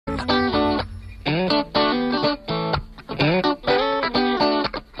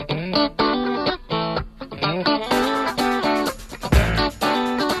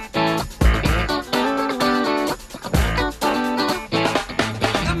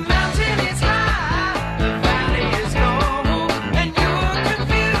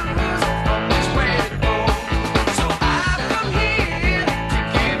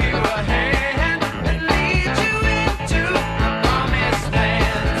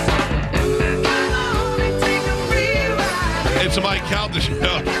It's a Mike Calta show.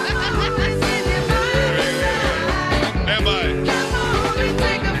 Am I?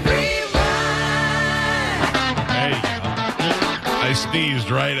 There you go. I sneezed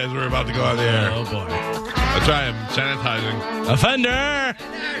right as we were about to go on the air. Oh, boy. That's right, I'm sanitizing. Offender!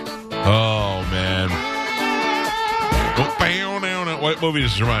 Oh, man. What movie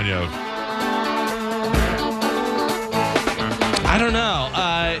does this remind you of? I don't know.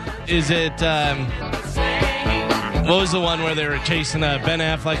 Is it... what was the one where they were chasing Ben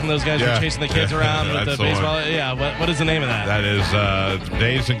Affleck and those guys were chasing the kids around with the baseball? One. Yeah, what is the name of that? That is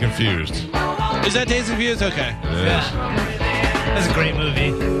Dazed and Confused. Is that Dazed and Confused? Okay. Yeah. That's a great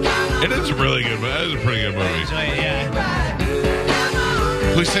movie. It is a really good movie. That is a pretty good movie. Yeah.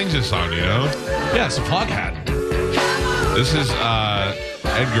 Who sings this song, do you know? Yeah, it's a Foghat. This is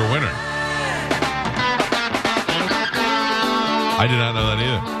Edgar Winter. I did not know that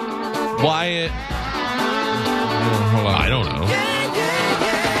either. Why? Hold on. I don't know.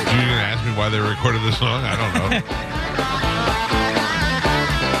 You're going to ask me why they recorded this song? I don't know.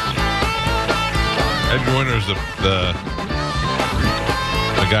 Edgar Winter is the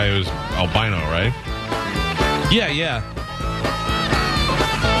guy who's albino, right? Yeah.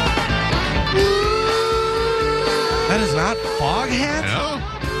 That is not Foghat? No.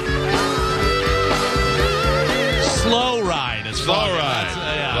 Slow Ride. Slow Ride.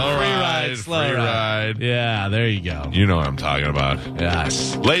 Free ride. Yeah, there you go. You know what I'm talking about.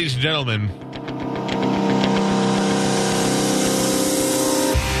 Yes. Ladies and gentlemen,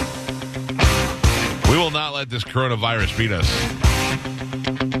 we will not let this coronavirus beat us.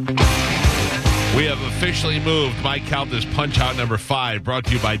 We have officially moved Mike Calta's Punch-Out number 5, brought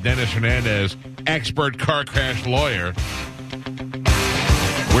to you by Dennis Hernandez, expert car crash lawyer.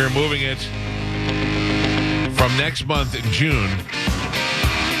 We're moving it from next month in June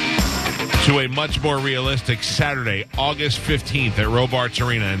to a much more realistic Saturday, August 15th at Robarts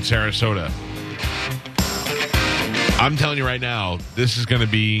Arena in Sarasota. I'm telling you right now, this is going to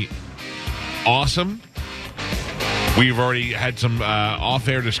be awesome. We've already had some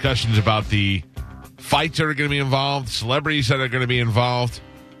off-air discussions about the fights that are going to be involved, celebrities that are going to be involved,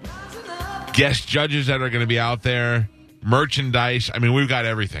 guest judges that are going to be out there, merchandise. I mean, we've got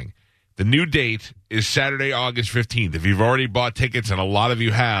everything. The new date is Saturday, August 15th. If you've already bought tickets, and a lot of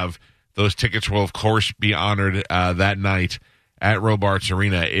you have, those tickets will, of course, be honored that night at Robarts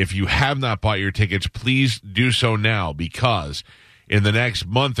Arena. If you have not bought your tickets, please do so now, because in the next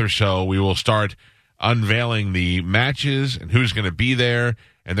month or so, we will start unveiling the matches and who's going to be there.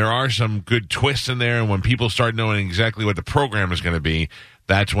 And there are some good twists in there. And when people start knowing exactly what the program is going to be,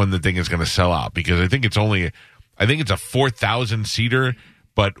 that's when the thing is going to sell out. Because I think it's a 4,000 seater,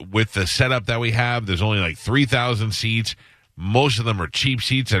 but with the setup that we have, there's only like 3,000 seats. Most of them are cheap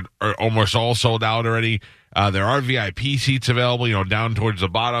seats that are almost all sold out already. There are VIP seats available, down towards the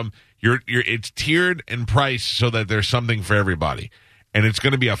bottom. It's tiered and priced so that there's something for everybody. And it's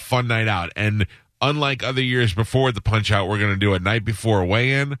going to be a fun night out. And unlike other years before the Punch-Out, we're going to do a night before a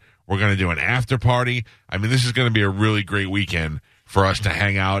weigh-in. We're going to do an after party. I mean, this is going to be a really great weekend for us to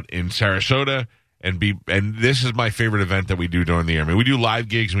hang out in Sarasota and this is my favorite event that we do during the year. I mean, we do live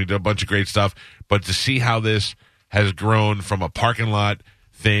gigs and we do a bunch of great stuff, but to see how this has grown from a parking lot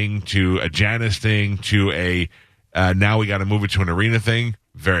thing to a Janus thing to a now we got to move it to an arena thing,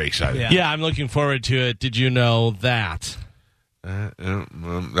 very excited. Yeah, I'm looking forward to it. Did you know that?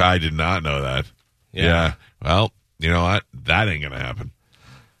 I did not know that. Yeah. Well, you know what? That ain't going to happen.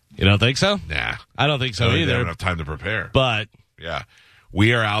 You don't think so? Nah. I don't think so either. They don't have enough time to prepare. But. Yeah.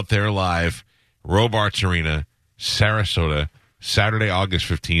 We are out there live, Robarts Arena, Sarasota, Saturday, August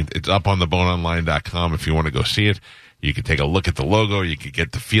 15th. It's up on theboneonline.com if you want to go see it. You can take a look at the logo. You can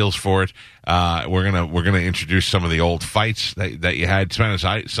get the feels for it. We're gonna introduce some of the old fights that you had.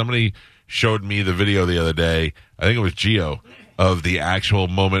 Somebody showed me the video the other day. I think it was Gio, of the actual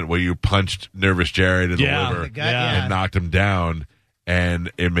moment where you punched Nervous Jared in the liver and knocked him down,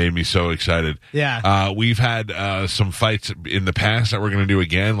 and it made me so excited. Yeah. We've had some fights in the past that we're going to do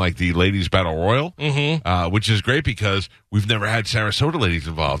again, like the Ladies Battle Royal, which is great because we've never had Sarasota ladies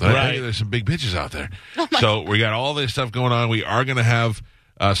involved. And I tell you, there's some big bitches out there. So we got all this stuff going on. We are going to have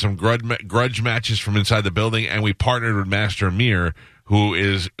some grudge matches from inside the building, and we partnered with Master Amir, who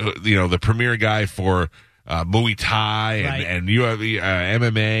is the premier guy for Muay Thai and UFC,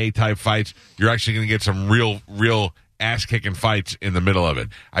 MMA type fights. You're actually going to get some real ass-kicking fights in the middle of it.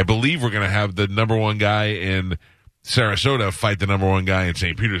 I believe we're going to have the number one guy in Sarasota fight the number one guy in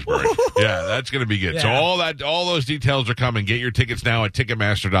St. Petersburg. Yeah, that's going to be good. Yeah. So all those details are coming. Get your tickets now at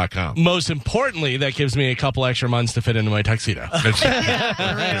Ticketmaster.com. Most importantly, that gives me a couple extra months to fit into my tuxedo. After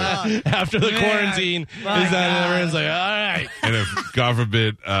the quarantine is done, everyone's like, all right. And if, God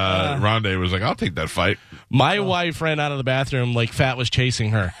forbid, Rondé was like, I'll take that fight. My wife ran out of the bathroom like Fat was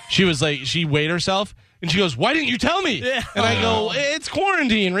chasing her. She was like, she weighed herself. And she goes, why didn't you tell me? Yeah. And I go, it's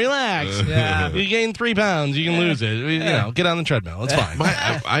quarantine. Relax. Yeah. You gain 3 pounds. You can lose it. You know, get on the treadmill. It's fine.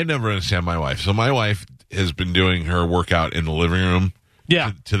 I never understand my wife. So my wife has been doing her workout in the living room.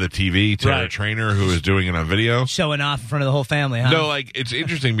 Yeah. To the TV, to her trainer who is doing it on video. Showing off in front of the whole family, huh? No, like, it's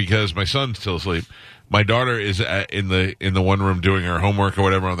interesting because my son's still asleep. My daughter is in the one room doing her homework or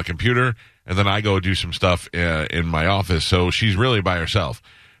whatever on the computer. And then I go do some stuff in my office. So she's really by herself.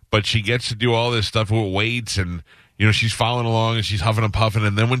 But she gets to do all this stuff with weights, and she's following along, and she's huffing and puffing.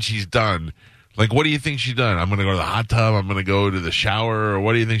 And then when she's done, like, what do you think she's done? I'm going to go to the hot tub. I'm going to go to the shower. Or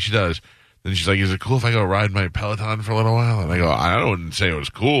what do you think she does? Then she's like, "Is it cool if I go ride my Peloton for a little while?" And I go, "I wouldn't say it was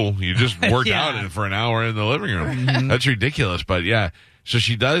cool. You just worked out for an hour in the living room. That's ridiculous." But yeah, so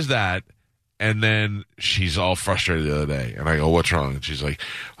she does that. And then she's all frustrated the other day. And I go, "What's wrong?" And she's like,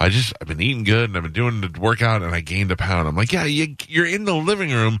 I've been eating good and I've been doing the workout and I gained a pound. I'm like, yeah, you're in the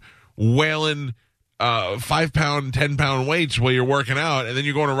living room wailing 5-pound, 10-pound weights while you're working out. And then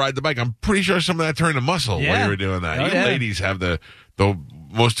you're going to ride the bike. I'm pretty sure some of that turned to muscle while you were doing that. You ladies have the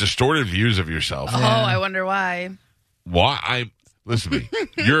most distorted views of yourself. Oh, I wonder why. Why? Listen to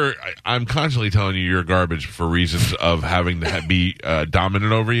me. I'm constantly telling you you're garbage for reasons of having to be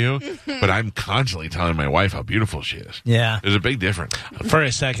dominant over you, but I'm constantly telling my wife how beautiful she is. Yeah. There's a big difference. For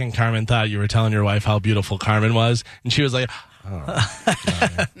a second, Carmen thought you were telling your wife how beautiful Carmen was, and she was like,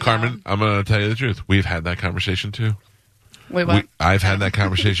 Carmen, I'm going to tell you the truth. We've had that conversation too. Wait, what? I've had that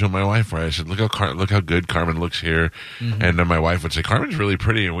conversation with my wife where I said, look how good Carmen looks here. Mm-hmm. And then my wife would say, Carmen's really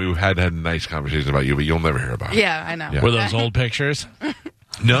pretty. And we've had nice conversations about you, but you'll never hear about it. Yeah, I know. Yeah. Were those old pictures?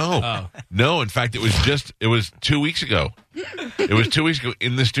 No. No. In fact, it was 2 weeks ago. It was 2 weeks ago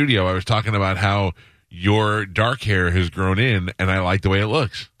in the studio. I was talking about how your dark hair has grown in and I like the way it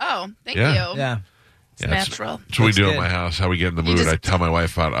looks. Oh, thank you. Yeah. It's natural. That's what we do good. at my house, how we get in the mood. I tell my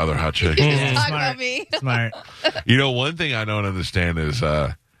wife about other hot chicks. You just talk Smart. about me. Smart. One thing I don't understand is,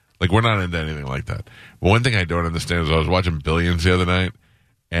 like, we're not into anything like that. But one thing I don't understand is I was watching Billions the other night,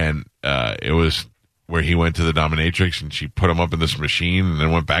 and it was where he went to the dominatrix, and she put him up in this machine, and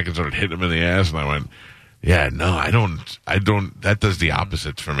then went back and started hitting him in the ass, and I went, yeah, no, I don't, that does the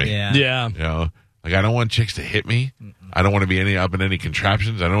opposites for me. Yeah. Like, I don't want chicks to hit me. I don't want to be up in any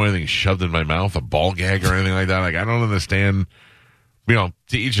contraptions. I don't want anything shoved in my mouth, a ball gag or anything like that. Like, I don't understand, to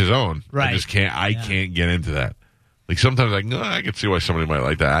each his own. Right. I just can't get into that. Like, sometimes I can see why somebody might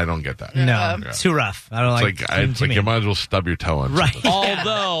like that. I don't get that. No, it's too rough. I don't It's like you might as well stub your toe on right. something.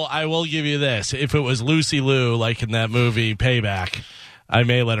 Although, I will give you this. If it was Lucy Liu, like in that movie Payback, I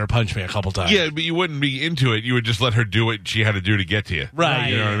may let her punch me a couple times. Yeah, but you wouldn't be into it. You would just let her do what she had to do to get to you. Right.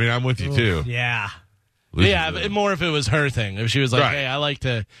 You know what I mean? I'm with you, too. Yeah. Yeah, more if it was her thing. If she was like, hey, I like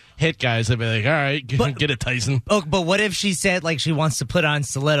to hit guys, I'd be like, all right, get it, Tyson. Oh, but what if she said, like, she wants to put on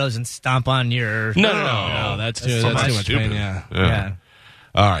stilettos and stomp on your... No, that's too much pain, Yeah.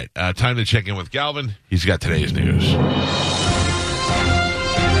 All right, time to check in with Galvin. He's got today's news. And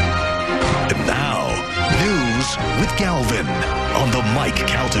now, news with Galvin on the Mike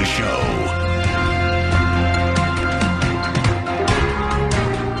Calta Show.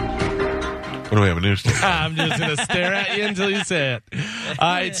 What do we have a news? I'm just going to stare at you until you say it.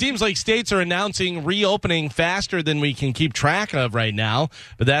 It seems like states are announcing reopening faster than we can keep track of right now,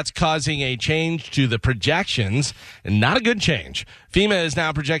 but that's causing a change to the projections, and not a good change. FEMA is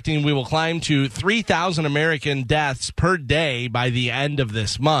now projecting we will climb to 3,000 American deaths per day by the end of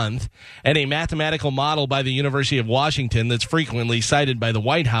this month, and a mathematical model by the University of Washington that's frequently cited by the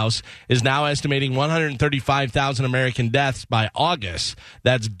White House is now estimating 135,000 American deaths by August.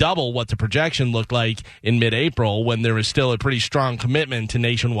 That's double what the projection looked like in mid-April when there was still a pretty strong commitment to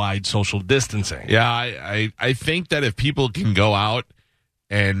nationwide social distancing. Yeah, I think that if people can go out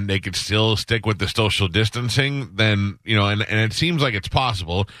and they could still stick with the social distancing, then, and it seems like it's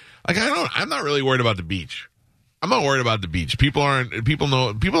possible. Like, I'm not really worried about the beach. I'm not worried about the beach. People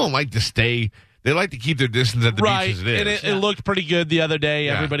don't like to stay they like to keep their distance at the Right, beach as it is. and it looked pretty good the other day.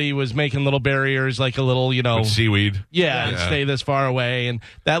 Yeah. Everybody was making little barriers, like a little, With seaweed. and stay this far away, and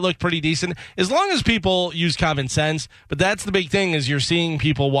that looked pretty decent. As long as people use common sense, but that's the big thing is you're seeing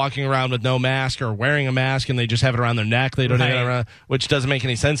people walking around with no mask or wearing a mask, and they just have it around their neck. They don't have it around, which doesn't make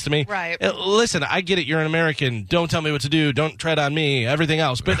any sense to me. Right. Listen, I get it. You're an American. Don't tell me what to do. Don't tread on me. Everything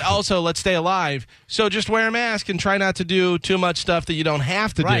else, but also let's stay alive. So just wear a mask and try not to do too much stuff that you don't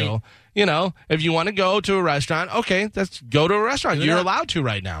have to do. You know, if you want to go to a restaurant, okay, let's go to a restaurant. You're allowed to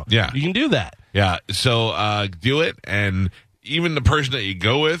right now. Yeah. You can do that. Yeah, so do it, and even the person that you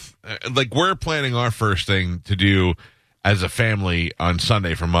go with, like we're planning our first thing to do as a family on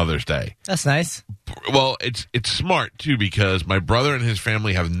Sunday for Mother's Day. That's nice. Well, it's smart, too, because my brother and his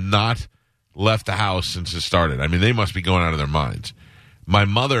family have not left the house since it started. I mean, they must be going out of their minds. My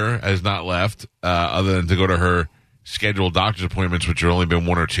mother has not left other than to go to her scheduled doctor's appointments, which have only been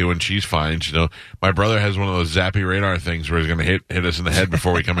one or two, and she's fine. You know, my brother has one of those zappy radar things where he's going to hit us in the head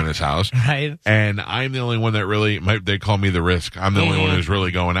before we come in his house. Right. And I'm the only one that really, they call me the risk. I'm the only one who's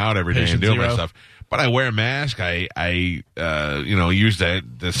really going out every day and doing my stuff. But I wear a mask. I use the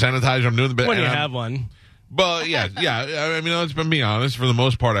sanitizer. I'm doing the bit. When you have one. But yeah. I mean, let's be honest. For the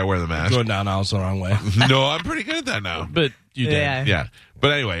most part, I wear the mask. Going down also the wrong way. No, I'm pretty good at that now. But you did. Yeah.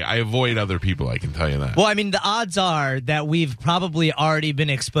 But anyway, I avoid other people, I can tell you that. Well, I mean, the odds are that we've probably already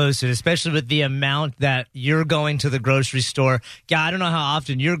been exposed to it, especially with the amount that you're going to the grocery store. Yeah, I don't know how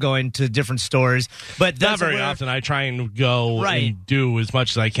often you're going to different stores, but Not very often. I try and go and do as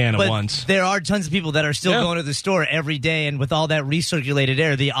much as I can at once. There are tons of people that are still going to the store every day, and with all that recirculated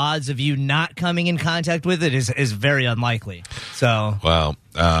air, the odds of you not coming in contact with it is very unlikely. So, well,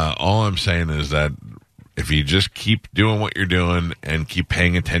 all I'm saying is that if you just keep doing what you're doing and keep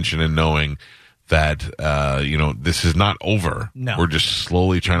paying attention and knowing that, this is not over. No. We're just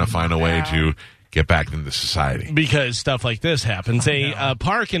slowly trying to find a way to get back into society. Because stuff like this happens. A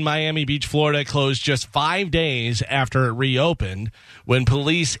park in Miami Beach, Florida closed just 5 days after it reopened when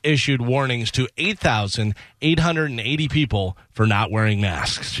police issued warnings to 8,880 people for not wearing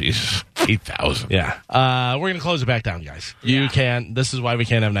masks. Jesus, 8,000. Yeah. We're going to close it back down, guys. You can't. This is why we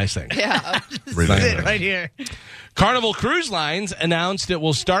can't have nice things. Yeah. sit right here. Carnival Cruise Lines announced it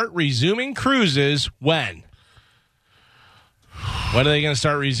will start resuming cruises when? When are they going to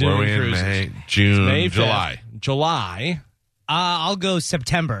start resuming cruises? May, June, May 5th. July. July. I'll go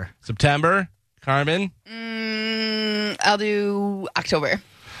September. September. Carmen? I'll do October.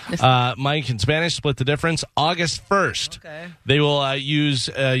 Mike in Spanish, split the difference. August 1st. Okay. They will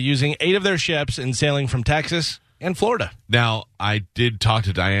using 8 of their ships and sailing from Texas and Florida. Now, I did talk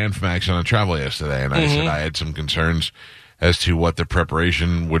to Diane from Action on Travel yesterday, and I said I had some concerns as to what the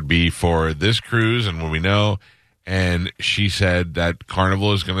preparation would be for this cruise and what we know. And she said that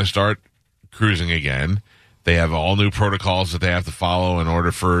Carnival is going to start cruising again. They have all new protocols that they have to follow in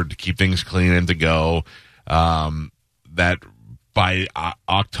order to keep things clean and to go. That by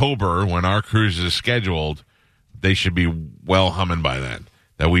October, when our cruise is scheduled, they should be well humming by then.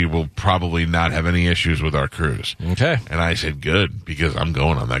 That we will probably not have any issues with our cruise. Okay. And I said, good, because I'm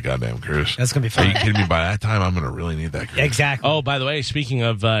going on that goddamn cruise. That's going to be Are fun. you kidding me? By that time, I'm going to really need that cruise. Exactly. Oh, by the way, speaking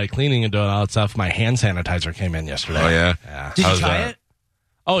of cleaning and doing all that stuff, my hand sanitizer came in yesterday. Oh, yeah? Did you How's try that? it?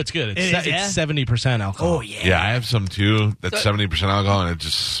 Oh, it's good. It's 70% alcohol. Oh, yeah. Yeah, I have some too. That's 70% alcohol, and it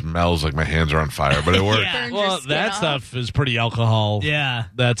just smells like my hands are on fire, but it works. Yeah. Burns your Well, skin that off. stuff is pretty alcohol. Yeah.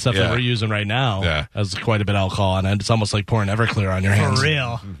 That stuff Yeah. that we're using right now has quite a bit of alcohol in it. It's almost like pouring Everclear on your hands. For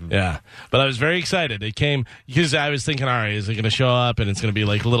real. Yeah. But I was very excited. It came because I was thinking, all right, is it going to show up and it's going to be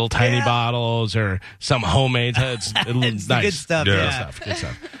like little tiny bottles or some homemade? It's It's nice. good stuff, Yeah. Good yeah. stuff. Good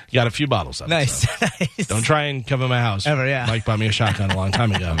stuff. You got a few bottles of it. Nice. so. Nice. Don't try and come in my house. Ever, yeah. Mike bought me a shotgun a long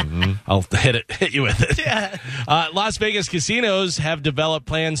time ago. I'll hit you with it. Yeah. Las Vegas casinos have developed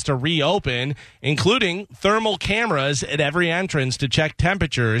plans to reopen, including thermal cameras at every entrance to check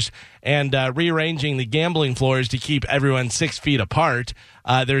temperatures and rearranging the gambling floors to keep everyone 6 feet apart.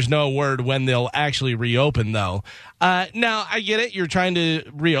 There's no word when they'll actually reopen, though. Now, I get it. You're trying to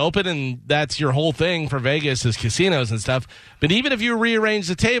reopen, and that's your whole thing for Vegas is casinos and stuff. But even if you rearrange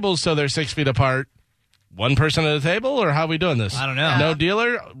the tables so they're 6 feet apart, one person at a table, or how are we doing this? I don't know. No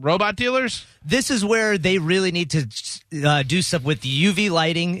dealer? Robot dealers? This is where they really need to do stuff with the UV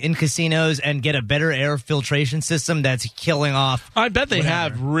lighting in casinos and get a better air filtration system that's killing off. I bet they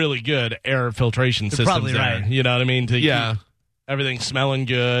have really good air filtration systems probably there. right. You know what I mean? To keep everything smelling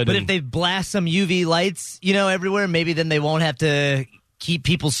good. But and- if they blast some UV lights, everywhere, maybe then they won't have to keep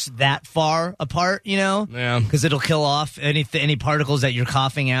people that far apart, Yeah. because it'll kill off any particles that you're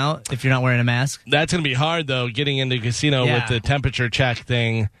coughing out if you're not wearing a mask. That's going to be hard, though, getting into a casino Yeah. with the temperature check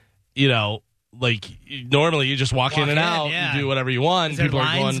thing. like normally you just walk in and out, yeah. you do whatever you want. Is there People are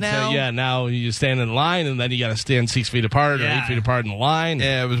lines going now? to now you stand in line, and then you got to stand 6 feet apart or 8 feet apart in the line.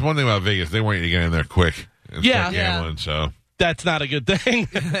 Yeah, it was one thing about Vegas. They want you to get in there quick and start gambling, so. That's not a good thing.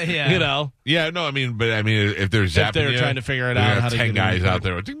 You know? Yeah, no, I mean, if they're zapping If they're trying to figure it out, how to 10 get guys in out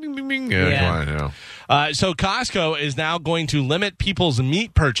there. Ding, ding, ding, ding. Yeah, come on, you know. So Costco is now going to limit people's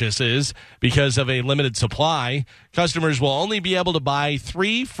meat purchases because of a limited supply. Customers will only be able to buy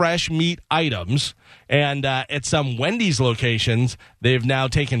 3 fresh meat items. And at some Wendy's locations, they've now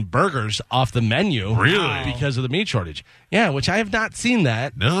taken burgers off the menu. Really? Because of the meat shortage. Yeah, which I have not seen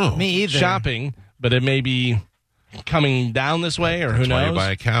that. No. Me either. Shopping, but it may be coming down this way, or who That's why knows? you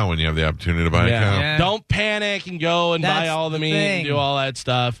buy a cow when you have the opportunity to buy a cow. Yeah. Don't panic and go and buy That's all the the meat thing. and do all that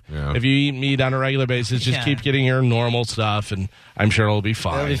stuff. Yeah. If you eat meat on a regular basis, just keep getting your normal stuff, and I'm sure it'll be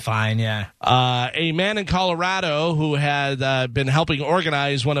fine. It'll be fine, yeah. A man in Colorado who had been helping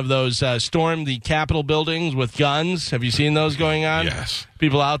organize one of those storm the Capitol buildings with guns. Have you seen those going on? Yes.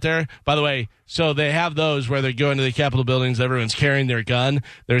 People out there. By the way, so they have those where they go into the Capitol buildings, everyone's carrying their gun.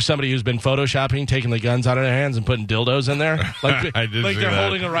 There's somebody who's been photoshopping, taking the guns out of their hands and putting dildos in there. Like, I did like see they're that.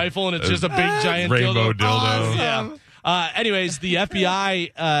 holding a rifle and it's just a big giant Rainbow dildo. dildo. Yeah. Anyways, the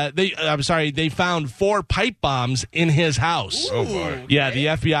FBI, they found 4 pipe bombs in his house. Oh, boy. Yeah, the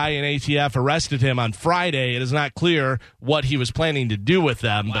FBI and ATF arrested him on Friday. It is not clear what he was planning to do with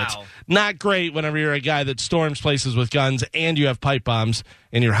them, but not great whenever you're a guy that storms places with guns and you have pipe bombs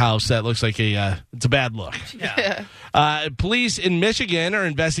in your house. That looks like it's a bad look. Yeah. Police in Michigan are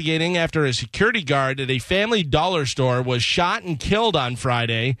investigating after a security guard at a Family Dollar store was shot and killed on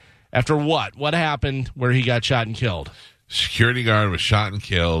Friday. After what? What happened where he got shot and killed? Security guard was shot and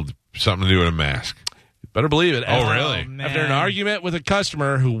killed. Something to do with a mask. Better believe it. Oh, really? man. After an argument with a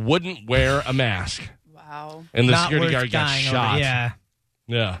customer who wouldn't wear a mask. Wow. And the Not security worth guard got dying over- shot. Yeah.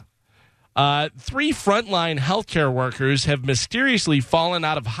 Yeah. 3 frontline healthcare workers have mysteriously fallen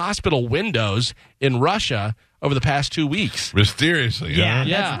out of hospital windows in Russia over the past 2 weeks. Mysteriously, Yeah, huh?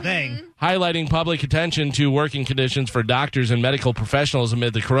 that's the thing. Highlighting public attention to working conditions for doctors and medical professionals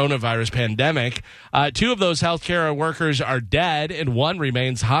amid the coronavirus pandemic. 2 of those healthcare workers are dead and 1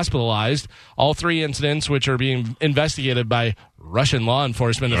 remains hospitalized. All 3 incidents, which are being investigated by Russian law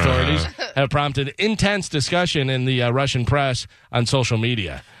enforcement authorities, have prompted intense discussion in the Russian press on social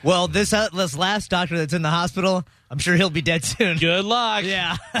media. Well, this last doctor that's in the hospital, I'm sure he'll be dead soon. Good luck.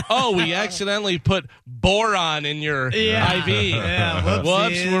 Yeah. Oh, we accidentally put boron in your IV. Yeah, Whoops,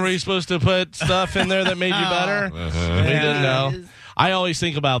 whoopsies. were we supposed to put stuff in there that made you better? We didn't know. I always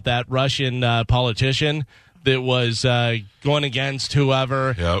think about that Russian politician that was going against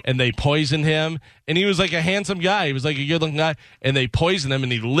whoever, and they poisoned him. And he was like a handsome guy. He was like a good-looking guy. And they poisoned him,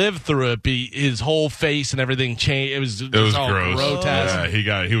 and he lived through it. His whole face and everything changed. It was all gross. grotesque.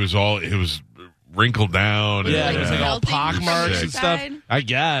 Yeah, he was wrinkled down. Yeah, and, it was like all Healthy pockmarks from and stuff. inside? I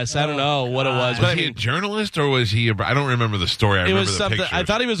guess. I don't know what it was. Was But I he a mean, journalist or was he? I don't remember the story. I it remember was the something. picture. I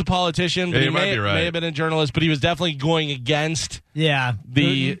thought he was a politician, but Yeah, he you might be right. may have been a journalist. But he was definitely going against Yeah.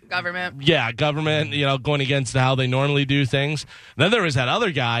 the Government. government. Going against how they normally do things. Then there was that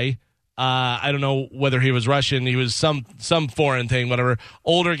other guy. I don't know whether he was Russian. He was some foreign thing, whatever.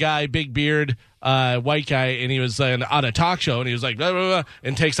 Older guy, big beard, white guy, and he was on a talk show, and he was like, blah, blah, blah,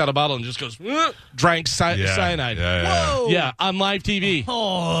 and takes out a bottle and just goes, drank cyanide. Yeah. Yeah, on live TV.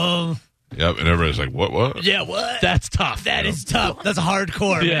 Oh. Yep. And everybody's like, what? Yeah, what? That's tough. That is tough. That's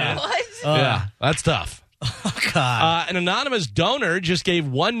hardcore, Yeah. man. What? Yeah, that's tough. Oh, God. An anonymous donor just gave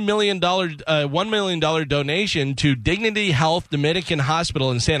 $1 million donation to Dignity Health Dominican Hospital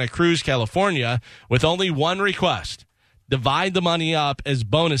in Santa Cruz, California, with only one request: divide the money up as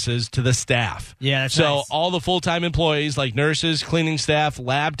bonuses to the staff. Yeah, that's so nice. all the full-time employees like nurses, cleaning staff,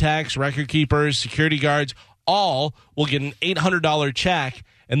 lab techs, record keepers, security guards, all will get an $800 check.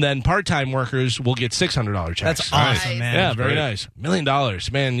 And then part-time workers will get $600 checks. That's awesome, Nice. man. Yeah, That's very great. nice. $1 million.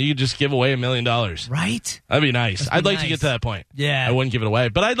 Man, you could just give away $1 million. Right? That'd be nice. That'd I'd be like to nice. get to that point. Yeah. I wouldn't give it away,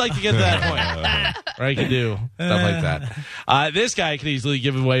 but I'd like to get to that point where I can do stuff like that. This guy could easily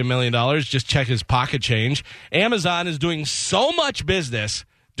give away $1 million. Just check his pocket change. Amazon is doing so much business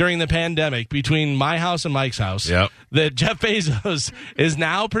during the pandemic between my house and Mike's house that Jeff Bezos is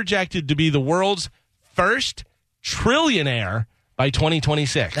now projected to be the world's first trillionaire by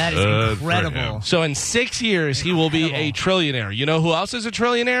 2026. That is Good for incredible. him. So in 6 years, he will be a trillionaire. You know who else is a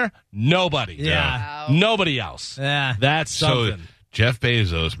trillionaire? Nobody. Yeah. Wow. Nobody else. Yeah. That's So something. Jeff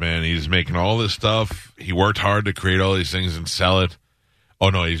Bezos, man, he's making all this stuff. He worked hard to create all these things and sell it. Oh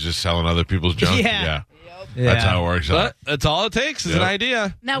no, he's just selling other people's junk. Yeah. That's how it works. But that's all it takes is an Yep.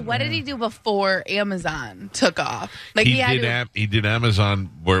 idea. Now, what did he do before Amazon took off? Like he had did. to- He did Amazon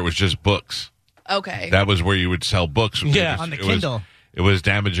where it was just books. Okay. That was where you would sell books. Yeah. On the Kindle. It was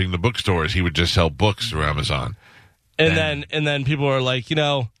damaging the bookstores. He would just sell books through Amazon. And then people were like,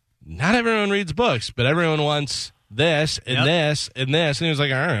 not everyone reads books, but everyone wants this and this and this. And he was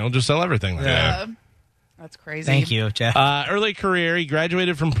like, all right, I'll just sell everything. Yeah. That's crazy. Thank you, Jeff. Early career, he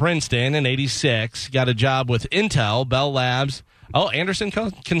graduated from Princeton in 86, got a job with Intel, Bell Labs. Oh, Anderson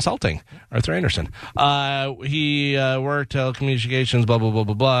Consulting, Arthur Anderson. He worked telecommunications, blah, blah, blah,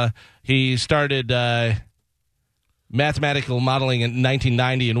 blah, blah. He started mathematical modeling in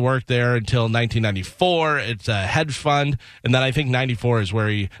 1990 and worked there until 1994. It's a hedge fund. And then I think 93 is where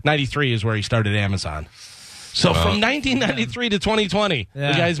he started Amazon. So from 1993 to 2020, the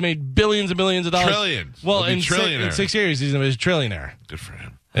guy's made billions and billions of dollars. Trillions. Well, He'll be in 6 years, he's a trillionaire. Good for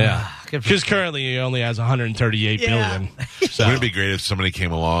him. Yeah. Because currently he only has 138 billion. So. Wouldn't it be great if somebody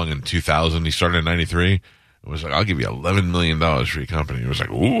came along in 2000, he started in 93, and was like, I'll give you $11 million for your company. He was like,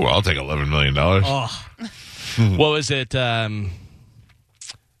 ooh, I'll take $11 million. Oh. What was it?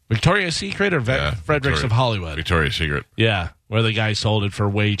 Victoria's Secret or Fredericks of Hollywood? Victoria's Secret. Yeah, where the guy sold it for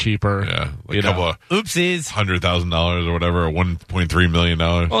way cheaper. Yeah, like a couple of oopsies, $100,000 or whatever, or $1.3 million.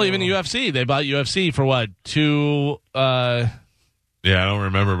 Well, even UFC, they bought UFC for what? Yeah, I don't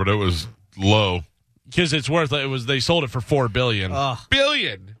remember, but it was low. Because it's worth it. They sold it for $4 billion.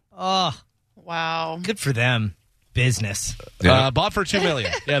 Billion. Oh, wow, good for them. Business. Bought for $2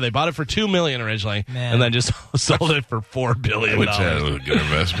 million. Yeah, they bought it for $2 million originally, and then just sold it for $4 billion. Which was a good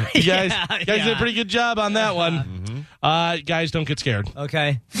investment. You guys did a pretty good job on that one. Guys, don't get scared.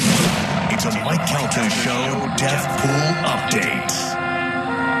 Okay. It's a Mike Calta Show Death Pool Update.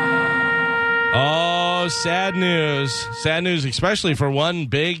 Oh, sad news. Sad news, especially for one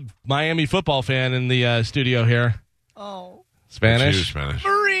big Miami football fan in the studio here. Oh. Spanish.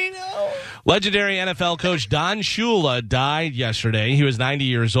 Marino. Legendary NFL coach Don Shula died yesterday. He was 90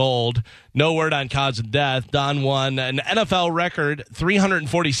 years old. No word on cause of death. Don won an NFL record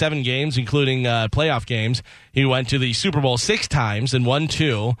 347 games, including playoff games. He went to the Super Bowl 6 times and won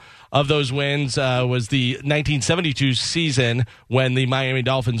 2. Of those wins was the 1972 season when the Miami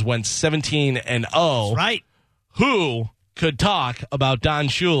Dolphins went 17-0. Right. Who could talk about Don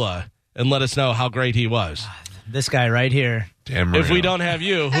Shula and let us know how great he was? This guy right here. Damn Marino. If we don't have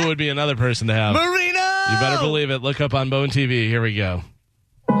you, who would be another person to have? Marino! You better believe it. Look up on Bone TV. Here we go.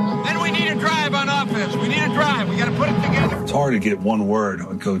 Then we need a drive on offense. We need a drive. We got to put it together. It's hard to get one word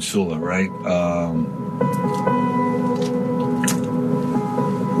on Coach Shula, right?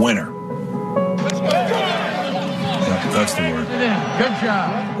 Winner. Yeah, that's the word. Good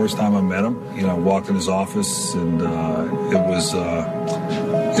job. First time I met him, I walked in his office, and it was,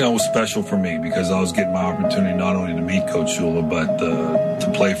 it was special for me because I was getting my opportunity not only to meet Coach Shula, but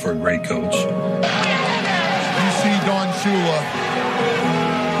to play for a great coach. You see Don Shula,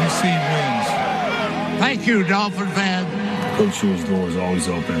 you see wins. Thank you, Dolphin fan. Coach Shula's door is always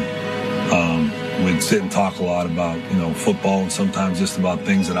open. We'd sit and talk a lot about, football and sometimes just about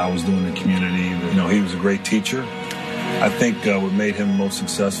things that I was doing in the community. He was a great teacher. I think what made him most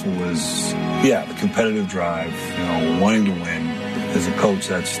successful was, the competitive drive, wanting to win. As a coach,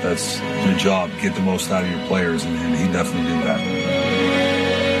 that's your job, get the most out of your players, and he definitely did that.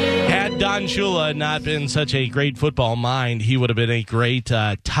 Had Don Shula not been such a great football mind, he would have been a great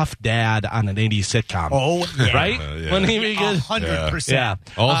tough dad on an 80s sitcom. Oh, yeah. Right? Yeah. When he was 100%. Yeah.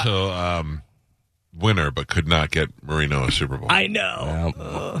 Also, winner, but could not get Marino a Super Bowl. I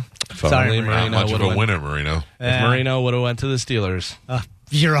know. Sorry, Not Marino. much of a winner, Marino. If Marino would have went to the Steelers.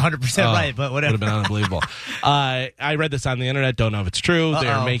 You're 100% right, but whatever. Would have been unbelievable. I read this on the internet. Don't know if it's true.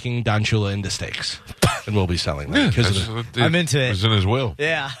 They're making Don Shula into steaks, and we'll be selling them. I'm into it. It was in his will.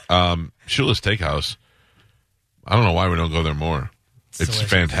 Yeah. Shula's Steakhouse. I don't know why we don't go there more. It's delicious.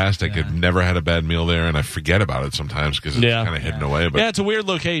 Fantastic. Yeah. I've never had a bad meal there, and I forget about it sometimes because it's kind of hidden away. But yeah, it's a weird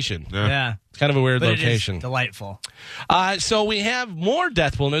location. Yeah. It's kind of a weird But location. it is delightful. So we have more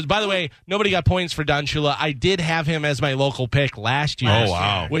Death Pool news. By the way, nobody got points for Don Shula. I did have him as my local pick last year. Oh,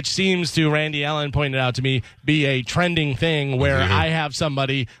 wow. Which seems to, Randy Allen pointed out to me, be a trending thing where I have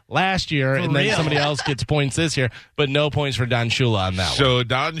somebody last year and then somebody else gets points this year, but no points for Don Shula on that one. So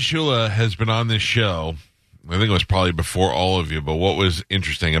Don Shula has been on this show. I think it was probably before all of you, but what was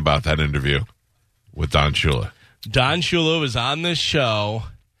interesting about that interview with Don Shula? Don Shula was on this show,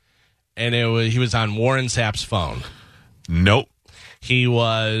 and he was on Warren Sapp's phone. Nope. He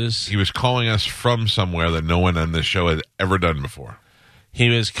was calling us from somewhere that no one on this show had ever done before. He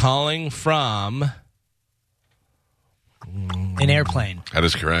was calling from An airplane. That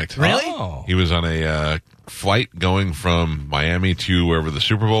is correct. Really? Oh. He was on a flight going from Miami to wherever the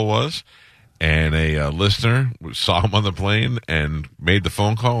Super Bowl was, and a listener saw him on the plane and made the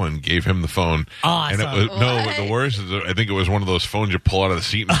phone call and gave him the phone. Awesome. And the worst is I think it was one of those phones you pull out of the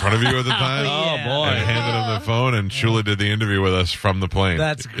seat in front of you at the time. Oh, boy. And handed him the phone, and Shula did the interview with us from the plane.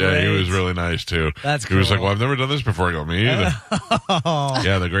 That's Yeah, he great. was really nice, too. That's He was like, cool. well, I've never done this before. I go, me either.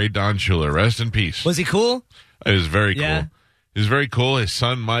 Yeah, the great Don Shula. Rest in peace. Was he cool? It was very cool. Yeah. He was very cool. His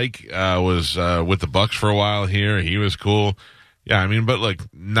son Mike was with the Bucks for a while here. He was cool. Yeah, I mean, but like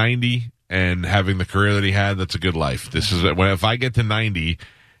 90 and having the career that he had, that's a good life. This is if I get to 90,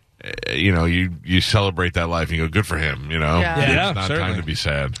 you celebrate that life and you go, good for him. Yeah. Yeah, It's not certainly. time to be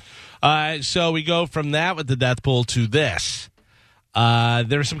sad. So we go from that with the death pool to this.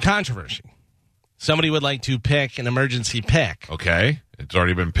 There's some controversy. Somebody would like to pick an emergency pick. Okay, it's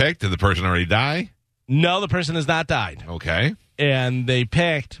already been picked. Did the person already die? No, the person has not died. Okay. And they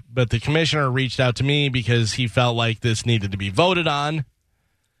picked, but the commissioner reached out to me because he felt like this needed to be voted on.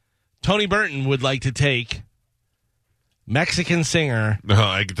 Tony Burton would like to take Mexican singer No,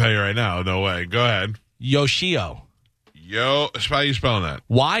 I can tell you right now. No way. Go ahead. Yoshio. How are you spelling that?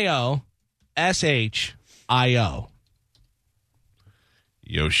 Yoshio.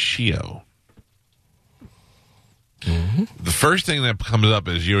 Yoshio. The first thing that comes up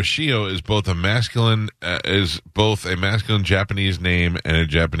is Yoshio is both a masculine Japanese name and a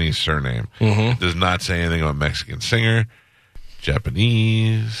Japanese surname. It does not say anything about Mexican singer.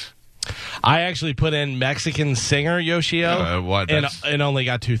 Japanese. I actually put in Mexican singer Yoshio What? and only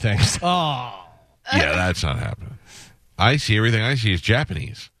got two things. Oh. Yeah, that's not happening. I see everything I see is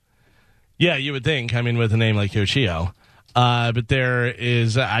Japanese. Yeah, you would think. I mean, with a name like Yoshio. But there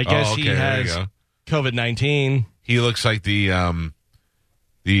is, I guess he there you has go. COVID-19. He looks like the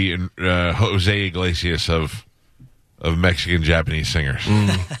Jose Iglesias of Mexican Japanese singers,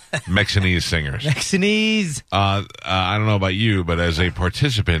 Mexicanese singers. Mexicanese. I don't know about you, but as a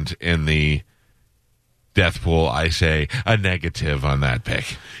participant in the death pool, I say a negative on that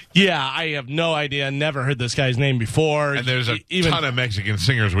pick. Yeah, I have no idea. Never heard this guy's name before. And there's a even, ton of Mexican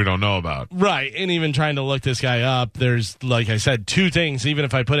singers we don't know about. Right, and even trying to look this guy up, there's, like I said, two things. Even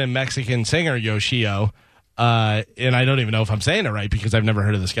if I put in Mexican singer Yoshio, and I don't even know if I'm saying it right because I've never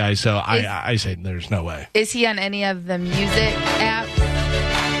heard of this guy, so I say there's no way. Is he on any of the music apps?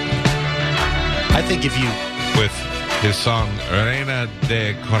 I think if you With his song Reina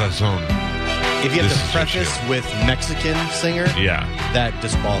de Corazon. have This to is preface Yoshio. with Mexican singer, Yeah. that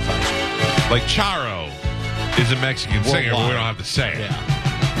disqualifies you. Like Charo is a Mexican singer, but we Worldwide. don't have to say it.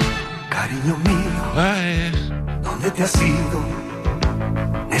 Yeah. Cariño mío, Ay. ¿dónde te has ido?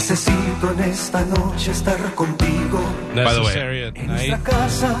 Necesito en esta noche estar contigo. By the way, Necessary at night.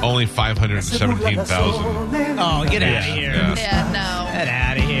 Casa. Only 517,000. Oh, get out of here. Yeah. Yeah, no. Get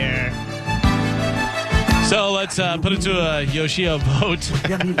out of here. So let's put it to a Yoshio vote.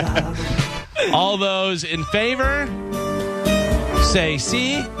 All those in favor, say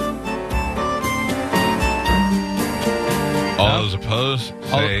C. All those opposed,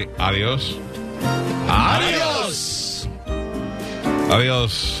 say adios. Adios.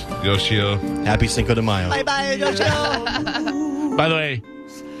 Adios, Yoshio. Happy Cinco de Mayo. Bye, Yoshio. By the way,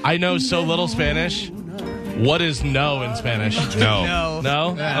 I know so little Spanish. What is no in Spanish? No. No?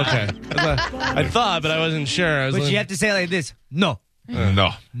 Okay. I thought, but I wasn't sure. I was But like, you have to say it like this. No.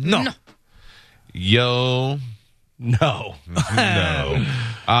 No. No. Yo. no. No.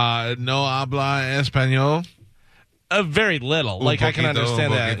 No habla español. Very little. Like, I can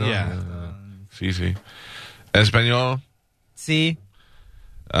understand that. Yeah. Sí, sí. Español. See?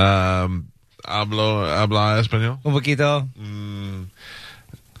 Habla español. Un poquito.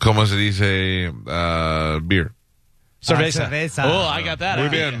 ¿Cómo se dice beer? Cerveza. cerveza. Oh, I got that. Muy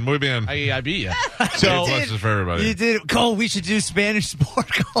bien, muy bien. I beat you. So, So, pluses for everybody. You did. Cole, we should do Spanish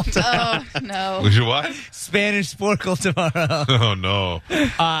Sporkle. Oh, no. We should what? Spanish Sporkle tomorrow. Oh, no.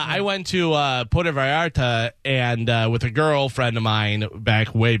 I went to Puerto Vallarta and with a girlfriend of mine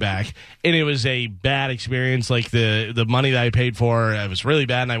way back, and it was a bad experience. Like the money that I paid for, it was really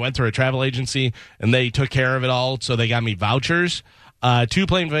bad. And I went through a travel agency, and they took care of it all. So they got me vouchers, 2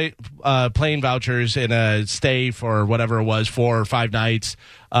 plane vouchers, and a stay for whatever it was, 4 or 5 nights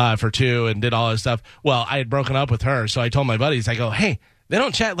for 2, and did all this stuff. Well, I had broken up with her, so I told my buddies, I go, hey. They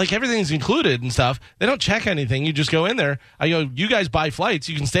don't check, like everything's included and stuff. They don't check anything. You just go in there. I go, you guys buy flights.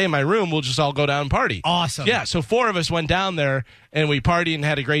 You can stay in my room. We'll just all go down and party. Awesome. Yeah, so 4 of us went down there and we partied and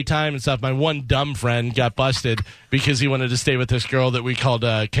had a great time and stuff. My one dumb friend got busted because he wanted to stay with this girl that we called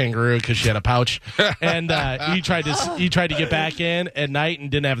Kangaroo because she had a pouch. And he tried to get back in at night and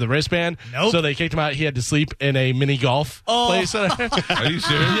didn't have the wristband. Nope. So they kicked him out. He had to sleep in a mini golf place. Are you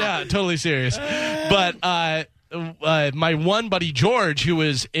serious? Yeah, totally serious. But my one buddy George, who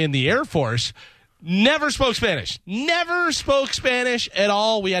was in the Air Force, never spoke Spanish. Never spoke Spanish at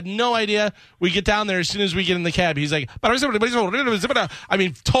all. We had no idea. We get down there as soon as we get in the cab. He's like, I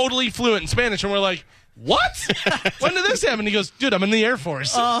mean, totally fluent in Spanish. And we're like, what? When did this happen? He goes, dude, I'm in the Air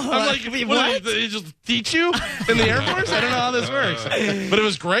Force. I'm like, what? They just teach you in the Air Force? I don't know how this works. But it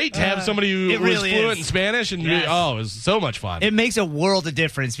was great to have somebody who was fluent in Spanish. And it was so much fun. It makes a world of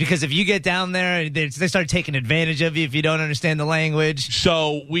difference because if you get down there, they start taking advantage of you if you don't understand the language.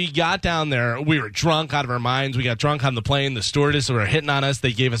 So we got down there. We were drunk out of our minds. We got drunk on the plane. The stewardess were hitting on us.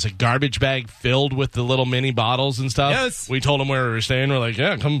 They gave us a garbage bag filled with the little mini bottles and stuff. Yes. We told them where we were staying. We're like,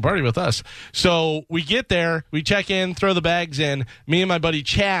 yeah, come party with us. So we get there. We check in, throw the bags in. Me and my buddy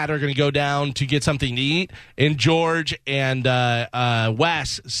Chad are going to go down to get something to eat. And George and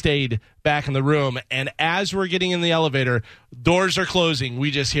Wes stayed back in the room. And as we're getting in the elevator, doors are closing.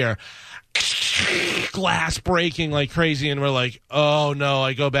 We just hear glass breaking like crazy, and we're like, oh no.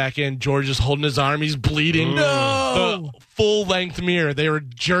 I go back in. George is holding his arm. He's bleeding. No. Full length mirror. They were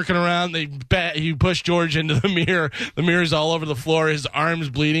jerking around. He pushed George into the mirror. The mirror's all over the floor. His arm's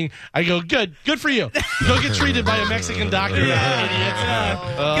bleeding. I go, good for you. Go get treated by a Mexican doctor. Good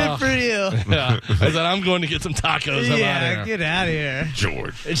for you. Yeah. I said, I'm going to get some tacos. I'm out of here. Get out of here,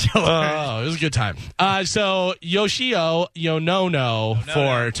 George. Oh, it was a good time. So Yoshio no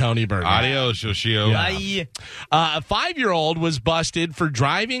for Tony Berger. Adios, Yoshio. Yeah. A 5-year-old was busted for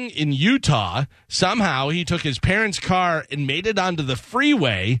driving in Utah. Somehow he took his parents' car and made it onto the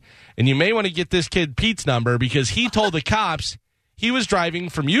freeway. And you may want to get this kid Pete's number because he told the cops he was driving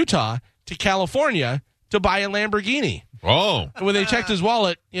from Utah to California to buy a Lamborghini. Oh. When they checked his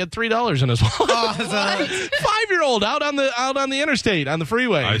wallet, he had $3 in his wallet. 5-year-old out on the interstate on the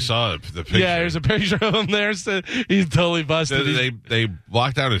freeway. I saw the picture. Yeah, there's a picture of him there. So he's totally busted. They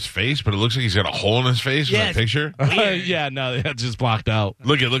blocked out his face, but it looks like he's got a hole in his face in that picture. Yeah, no, that's just blocked out.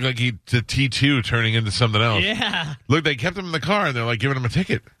 Look, it looked like the T2 turning into something else. Yeah. Look, they kept him in the car and they're like giving him a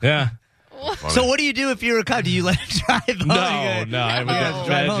ticket. Yeah. So what do you do if you're a cop? Do you let him drive? No. I would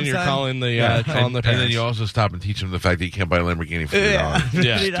imagine you're calling the calling the parents. And then you also stop and teach him the fact that you can't buy a Lamborghini for $3.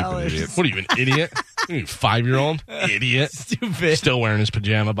 Yeah. Stupid idiot. What are you, an idiot? You 5-year-old idiot. Stupid. Still wearing his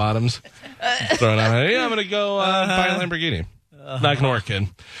pajama bottoms. Throwing on. Yeah, I'm gonna go buy a Lamborghini. Not going to work, kid.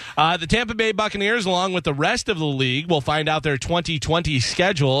 The Tampa Bay Buccaneers, along with the rest of the league, will find out their 2020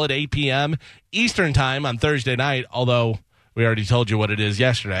 schedule at 8 p.m. Eastern time on Thursday night, although we already told you what it is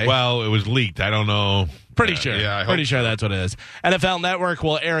yesterday. Well, it was leaked. I don't know. Pretty sure. Yeah, Pretty sure that's what it is. NFL Network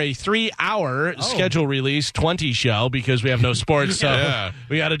will air a 3-hour schedule release 20 show because we have no sports, so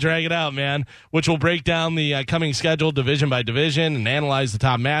we got to drag it out, man, which will break down the coming schedule division by division and analyze the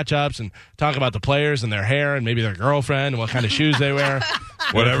top matchups and talk about the players and their hair and maybe their girlfriend and what kind of shoes they wear.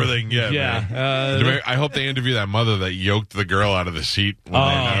 Whatever they can get. Yeah. I hope they interview that mother that yoked the girl out of the seat when they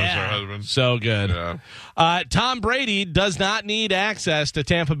announced her husband. So good. Yeah. Tom Brady does not need access to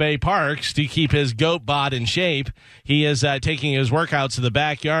Tampa Bay parks to keep his goat bod in shape. He is taking his workouts to the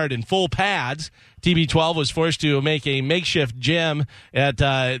backyard in full pads. TB12 was forced to make a makeshift gym at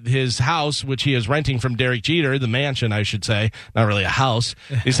his house, which he is renting from Derek Jeter, the mansion, I should say. Not really a house.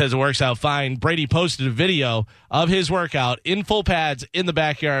 He says it works out fine. Brady posted a video of his workout in full pads in the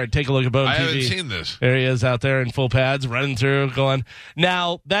backyard. Take a look at Bone TV. I haven't seen this. There he is out there in full pads, running through, going.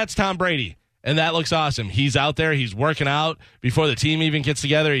 Now, that's Tom Brady. And that looks awesome. He's out there. He's working out before the team even gets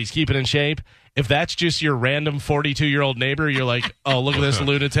together. He's keeping in shape. If that's just your random 42-year-old neighbor, you're like, oh, look at this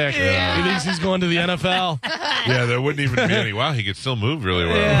lunatic. He thinks he's going to the NFL. Yeah, there wouldn't even be any. Wow, he could still move really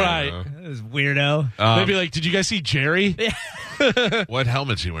well. Yeah. Right. That was weirdo. They'd be like, did you guys see Jerry? What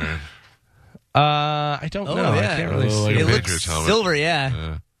helmet's he wearing? I don't know. Yeah. I can't really see. Like a It looks Patriots helmet. silver,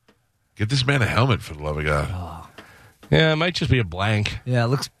 yeah. Get this man a helmet, for the love of God. Yeah, it might just be a blank. Yeah, it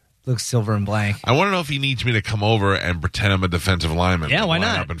looks silver and blank. I want to know if he needs me to come over and pretend I'm a defensive lineman. Yeah, why line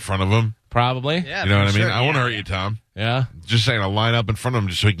not? up in front of him. Probably. Yeah, You know what I mean? sure, I won't yeah. hurt you, Tom. Yeah. Just saying, I'll line up in front of him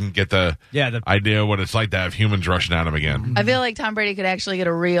just so he can get the idea of what it's like to have humans rushing at him again. I feel like Tom Brady could actually get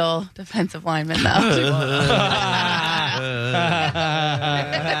a real defensive lineman, though.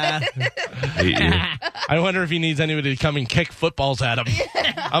 Hate you. I wonder if he needs anybody to come and kick footballs at him.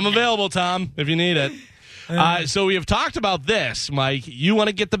 I'm available, Tom, if you need it. So we have talked about this, Mike. You want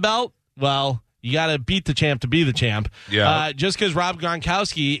to get the belt? Well, you got to beat the champ to be the champ. Yeah. Just because Rob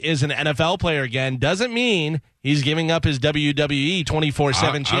Gronkowski is an NFL player again doesn't mean he's giving up his WWE 24/7 I'm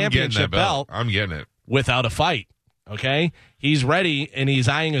getting championship that belt I'm getting it. without a fight. okay? He's ready, and he's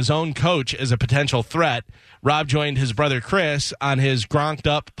eyeing his own coach as a potential threat. Rob joined his brother Chris on his Gronked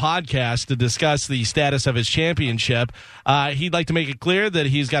Up podcast to discuss the status of his championship. He'd like to make it clear that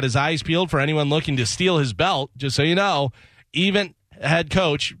he's got his eyes peeled for anyone looking to steal his belt, just so you know, even head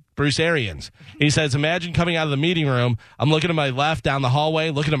coach Bruce Arians. He says, imagine coming out of the meeting room. I'm looking to my left down the hallway,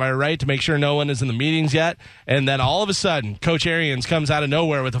 looking to my right to make sure no one is in the meetings yet. And then all of a sudden, Coach Arians comes out of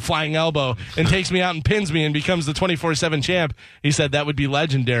nowhere with a flying elbow and takes me out and pins me and becomes the 24/7 champ. He said that would be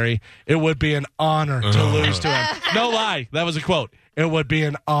legendary. It would be an honor to lose to him. No lie. That was a quote. It would be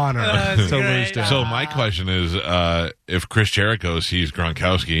an honor to lose to him. So my question is, if Chris Jericho sees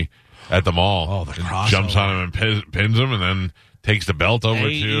Gronkowski at the mall, jumps on him and pins him, and then takes the belt over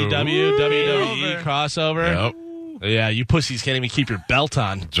AEW, to WWE crossover. Yep. Yeah, you pussies can't even keep your belt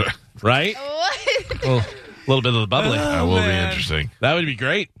on, right? What? A little bit of the bubbly. That will be interesting. That would be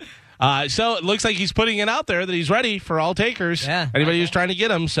great. So it looks like he's putting it out there that he's ready for all takers. Yeah. Anybody who's trying to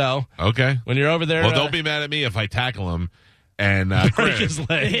get him. So Okay. when you're over there, Well, don't be mad at me if I tackle him and break his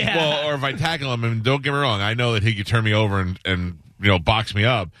leg. Yeah. Well, or if I tackle him, and don't get me wrong, I know that he could turn me over and box me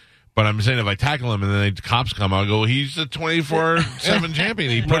up. But I'm saying if I tackle him and then the cops come, I'll go, he's the 24/7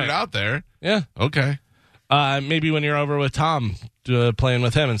 champion. He put it out there. Yeah. Okay. Maybe when you're over with Tom playing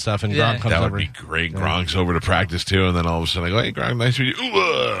with him and stuff, and Gronk comes That would over. be great. Gronk's over to practice, too, and then all of a sudden I go, hey, Gronk, nice to meet you.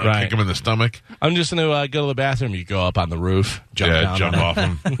 Ooh, Right. Kick him in the stomach. I'm just going to go to the bathroom. You go up on the roof, jump down. Jump on off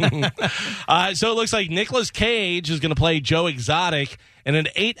him. So it looks like Nicolas Cage is going to play Joe Exotic in an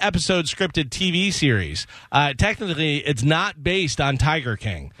 8-episode scripted TV series. Technically, it's not based on Tiger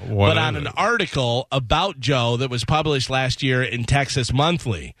King, but on an article about Joe that was published last year in Texas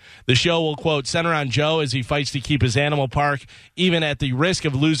Monthly. The show will, quote, center on Joe as he fights to keep his animal park, even at the risk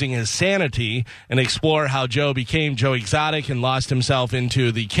of losing his sanity, and explore how Joe became Joe Exotic and lost himself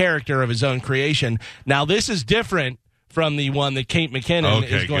into the character of his own creation. Now, this is different from the one that Kate McKinnon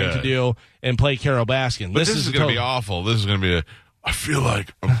is going to do and play Carol Baskin. But this is going to be awful. This is going to be I feel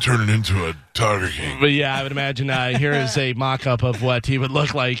like I'm turning into a Tiger King. But yeah, I would imagine here is a mock-up of what he would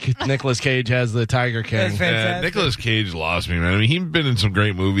look like. Nicolas Cage has the Tiger King. Nicolas Cage lost me, man. I mean, he's been in some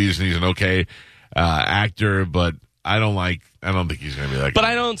great movies, and he's an okay actor, but I don't think he's going to be like. But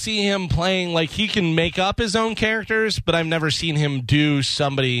I don't see him playing like he can make up his own characters, but I've never seen him do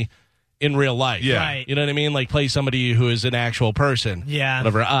somebody in real life. Yeah. Right. You know what I mean? Like play somebody who is an actual person. Yeah.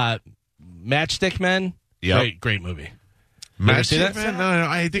 Whatever. Matchstick Men. Yep. Great movie. Matchstick Men? No,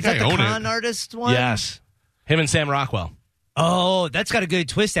 I think I own the con it. artist one? Yes. Him and Sam Rockwell. Oh, that's got a good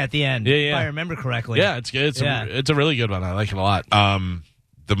twist at the end. Yeah. If I remember correctly. Yeah, it's good. It's a really good one. I like it a lot.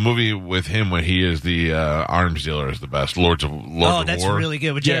 The movie with him when he is the arms dealer is the best. Lords of War. That's really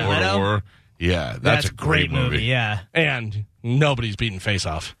good. With Jared Lord of Leto? War. Yeah, that's a great movie. Yeah. And nobody's beating Face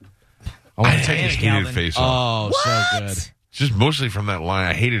Off. I hated Galvin. Face Off. Oh, so good. Just mostly from that line.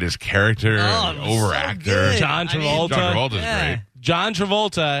 I hated his character, overactor. good. John Travolta. John Travolta's Yeah. great. John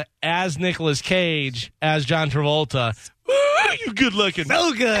Travolta as Nicolas Cage as John Travolta. Ooh, you good looking.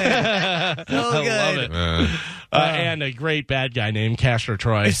 So good. I love it. And a great bad guy named Castor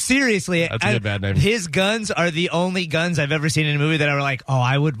Troy. Seriously, That's a good bad name. His guns are the only guns I've ever seen in a movie that I were like, oh,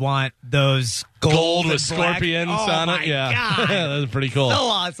 I would want those Gold and with black. scorpions Oh on my it. Yeah. God. That's pretty cool. So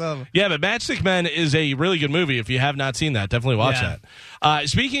awesome. Yeah, but Matchstick Men is a really good movie. If you have not seen that, definitely watch that.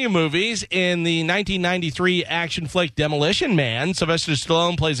 Speaking of movies, in the 1993 action flick Demolition Man, Sylvester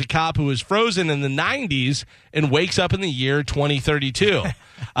Stallone plays a cop who was frozen in the 90s and wakes up in the year 2032.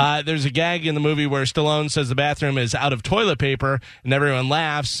 There's a gag in the movie where Stallone says the bathroom is out of toilet paper, and everyone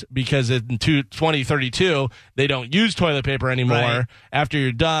laughs because in 2032 they don't use toilet paper anymore. Right. After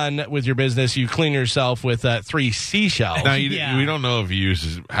you're done with your business, you clean yourself with 3 seashells. Now, we don't know if he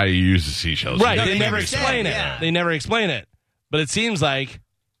uses how you use the seashells. Right, No, they they never never explain said, it. yeah. They never explain it. But it seems like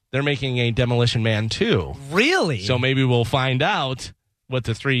they're making a Demolition Man 2. Really? So maybe we'll find out what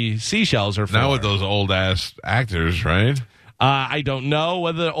the 3 seashells are for. Now with those old ass actors, right? I don't know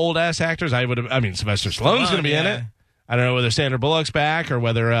whether the old ass actors. Sylvester Stallone's going to be in it. I don't know whether Sandra Bullock's back or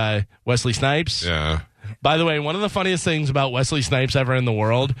whether Wesley Snipes. Yeah. By the way, one of the funniest things about Wesley Snipes ever in the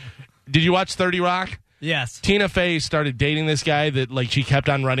world. Did you watch 30 Rock? Yes. Tina Fey started dating this guy that she kept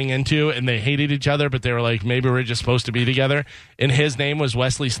on running into, and they hated each other, but they were like, maybe we're just supposed to be together. And his name was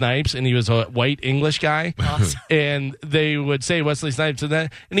Wesley Snipes, and he was a white English guy. Awesome. And they would say Wesley Snipes and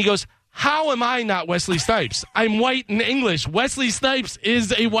he goes, how am I not Wesley Snipes? I'm white and English. Wesley Snipes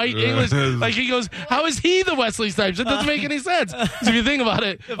is a white English. He goes, how is he the Wesley Snipes? It doesn't make any sense. So if you think about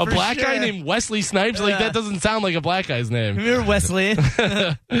it, a black guy named Wesley Snipes, that doesn't sound like a black guy's name. You're Wesley.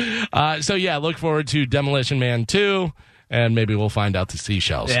 So yeah, look forward to Demolition Man 2, and maybe we'll find out the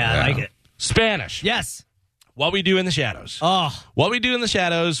seashells. Yeah, I like it. Spanish. Yes. What We Do in the Shadows. Oh, What We Do in the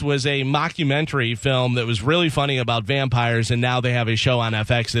Shadows was a mockumentary film that was really funny about vampires, and now they have a show on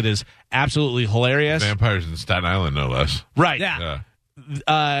FX that is absolutely hilarious. Vampires in Staten Island, no less. Right. yeah.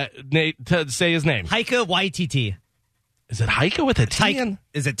 Nate, say his name. Taika Waititi. Is it Taika with a T?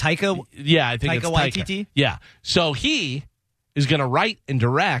 Is it Taika? Yeah, I think Taika it's Taika. Waititi? Yeah. So he is going to write and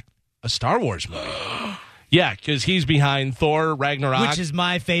direct a Star Wars movie. Yeah, because he's behind Thor, Ragnarok, Which is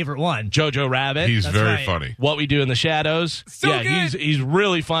my favorite one. Jojo Rabbit. He's That's very right. funny. What We Do in the Shadows. So yeah, good. he's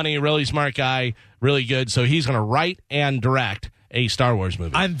really funny, really smart guy, really good. So he's going to write and direct a Star Wars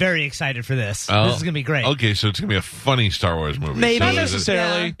movie. I'm very excited for this. Oh, This is going to be great. Okay, so it's going to be a funny Star Wars movie. Maybe. So Not is it-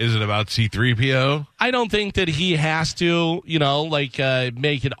 necessarily. Is it about C-3PO? I don't think that he has to, make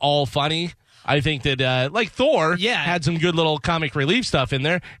it all funny. I think that, like Thor, Yeah. had some good little comic relief stuff in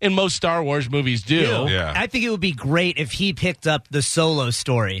there, and most Star Wars movies do. Yeah. I think it would be great if he picked up the Solo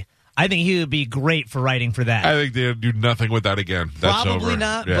story. I think he would be great for writing for that. I think they'll do nothing with that again. That's Probably over.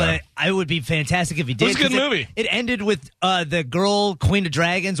 not, Yeah. but it would be fantastic if he did. was a good 'cause movie. It ended with the girl Queen of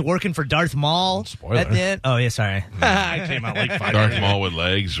Dragons working for Darth Maul. Spoiler. At the end. Oh yeah, sorry. I came out like 5 Darth years Maul with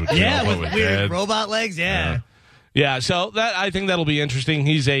legs. With Yeah, with with weird head. robot legs. Yeah. Yeah, so I think that'll be interesting.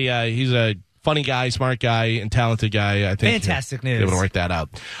 He's a funny guy, smart guy, and talented guy. I think Fantastic you'll be news. able to work that out.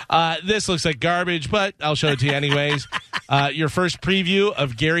 This looks like garbage, but I'll show it to you anyways. Your first preview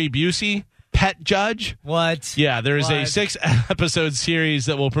of Gary Busey, Pet Judge. What? Yeah, there is a What? 6-episode series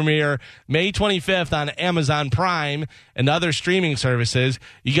that will premiere May 25th on Amazon Prime and other streaming services.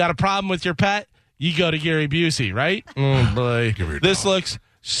 You got a problem with your pet? You go to Gary Busey, right? Oh, boy. Give her a This dog. looks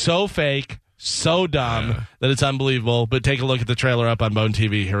so fake, so dumb that it's unbelievable. But take a look at the trailer up on Bone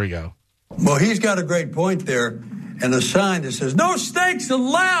TV. Here we go. Well, he's got a great point there, and a sign that says, no snakes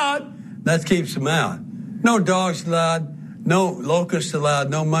allowed, that keeps them out. No dogs allowed, no locusts allowed,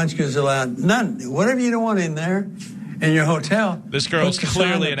 no munchkins allowed, none. Whatever you don't want in there, in your hotel. This girl's put the sign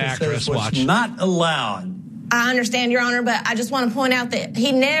clearly up an that says actress. what's Watch. not allowed. I understand, Your Honor, but I just want to point out that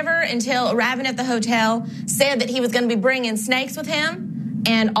he never, until arriving at the hotel, said that he was going to be bringing snakes with him.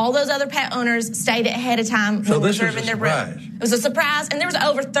 And all those other pet owners stayed ahead of time So when this was reserving a their surprise. room. It was a surprise, and there was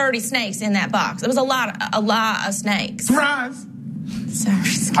over 30 snakes in that box. It was a lot of snakes. Surprise! So,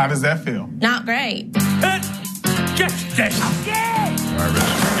 How does that feel? not great. Garbage.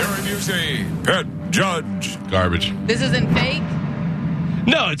 Gary Busey, Pet Judge. Garbage. This isn't fake.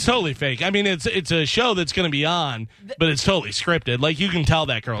 No, it's totally fake. I mean, it's a show that's going to be on, but it's totally scripted. Like, you can tell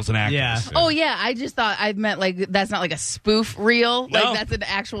that girl's an actress. Yeah. Oh yeah, I just thought I meant like that's not like a spoof reel. No. Like that's an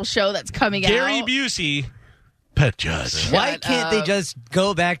actual show that's coming Gary out. Busey, Pet Judge. Why can't they just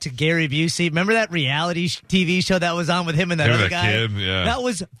go back to Gary Busey? Remember that reality TV show that was on with him and that Him and other that guy? kid, yeah. That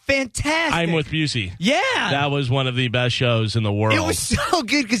was fantastic. I'm with Busey. Yeah. That was one of the best shows in the world. It was so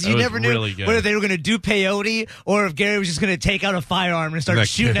good because you It was never knew really good. whether they were going to do peyote or if Gary was just going to take out a firearm and start That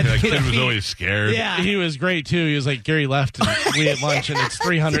shooting kid, at the that kid. kid was always scared. Yeah. He was great too. He was like, Gary left and we had lunch and it's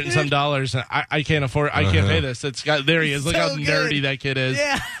 $300 and some dollars. And I can't afford. I can't pay this. There he is. Look So how good. nerdy that kid is.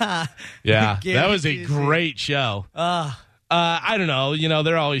 Yeah. Yeah, Gary that was a Busey. great show. I don't know.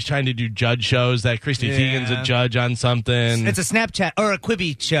 They're always trying to do judge shows. That Christy Yeah. Teigen's a judge on something. It's a Snapchat or a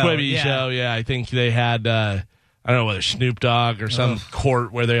Quibi show. Quibi show. Yeah, I think they had. I don't know whether Snoop Dogg or some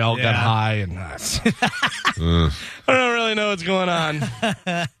court where they all got Yeah. high and. I don't really know what's going on.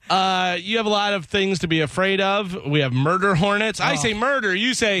 You have a lot of things to be afraid of. We have murder hornets. I say murder.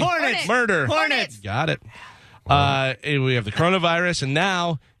 You say Hornets. murder. Hornets. Got it. We have the coronavirus, and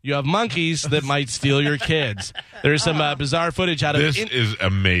now you have monkeys that might steal your kids. There's some bizarre footage out of This is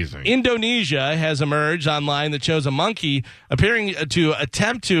amazing. Indonesia has emerged online that shows a monkey appearing to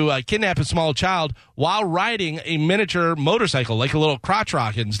attempt to kidnap a small child while riding a miniature motorcycle, like a little crotch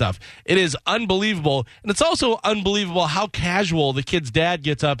rocket and stuff. It is unbelievable. And it's also unbelievable how casual the kid's dad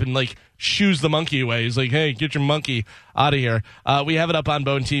gets up and, like, shoos the monkey away. He's like, hey, get your monkey out of here. We have it up on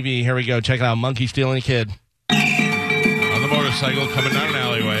Bone TV. Here we go. Check it out. Monkey stealing a kid. On the motorcycle coming down an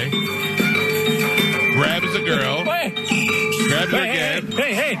alleyway. Grabs the girl. Grabs her again.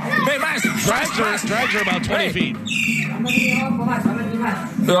 Hey, master. Drags her about 20 feet.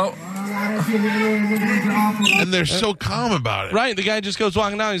 No. And they're so calm about it. Right. The guy just goes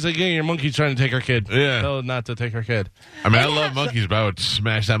walking down. He's like, hey, your monkey's trying to take our kid. Yeah. Tell her not to take our kid. I mean, I love monkeys, but I would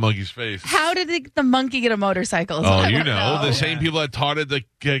smash that monkey's face. How did the monkey get a motorcycle? Oh, you know, the same people that taught it to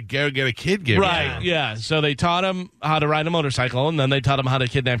get a kid given. Right, yeah. So they taught him how to ride a motorcycle, and then they taught him how to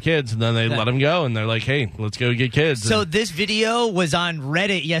kidnap kids, and then they let him go, and they're like, hey, let's go get kids. So this video was on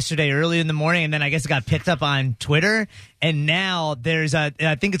Reddit yesterday early in the morning, and then I guess it got picked up on Twitter. And now there's I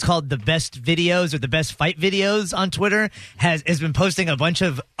think it's called the best videos or the best fight videos on Twitter has been posting a bunch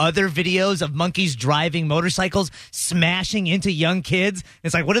of other videos of monkeys driving motorcycles, smashing into young kids.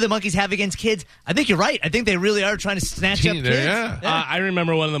 It's like, what do the monkeys have against kids? I think you're right. I think they really are trying to snatch up kids. Yeah. I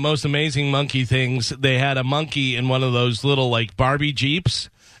remember one of the most amazing monkey things. They had a monkey in one of those little like Barbie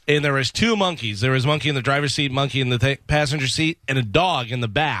Jeeps. And there was two monkeys. There was a monkey in the driver's seat, monkey in the passenger seat, and a dog in the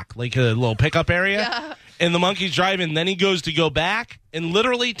back, like a little pickup area. Yeah. And the monkey's driving. Then he goes to go back and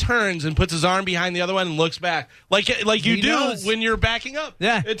literally turns and puts his arm behind the other one and looks back. Like you He do knows. when you're backing up.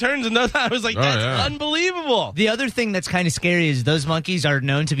 Yeah. It turns and does that. I was like, that's unbelievable. The other thing that's kind of scary is those monkeys are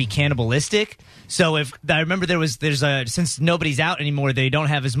known to be cannibalistic. So if I remember since nobody's out anymore, they don't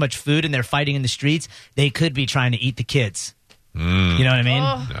have as much food and they're fighting in the streets. They could be trying to eat the kids. You know what I mean?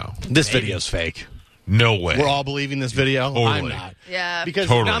 No. This video's fake. No way. We're all believing this video. Totally. I'm not. Yeah. Because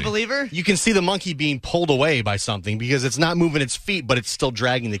Non-believer? you can see the monkey being pulled away by something because it's not moving its feet, but it's still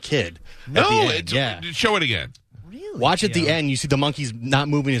dragging the kid. No, at the end. Yeah. Show it again. Really? Watch at the end. You see the monkey's not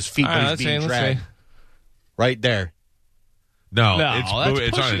moving his feet, All but right, he's let's being see, let's dragged. see. Right there. No, No, it's that's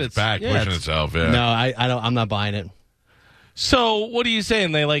on pushing its back, yeah, pushing itself. Yeah. No, I don't. I'm not buying it. So what are you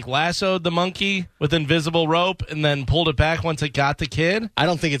saying? They like lassoed the monkey with invisible rope and then pulled it back once it got the kid? I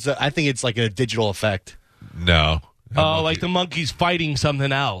don't think it's. I think it's like a digital effect. No. Oh, like the monkey's fighting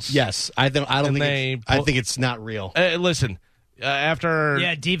something else. Yes, I don't think. I think it's not real. Listen, after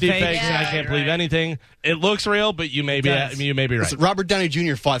deep fakes, fakes, and I can't believe anything. It looks real, but you may be right. Listen, Robert Downey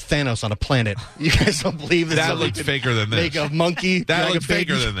Jr. fought Thanos on a planet. You guys don't believe this? That looks faker than this. Make a monkey. That looks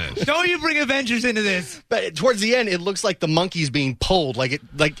faker than this. Don't you bring Avengers into this? But towards the end, it looks like the monkey's being pulled, like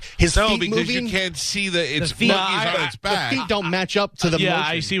his No, feet because moving. you can't see its feet- monkeys on its back. The feet don't match up to the motion.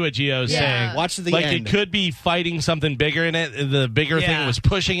 I see what Gio's Yeah. saying. Watch the like end. it could be fighting something bigger in it. The bigger thing was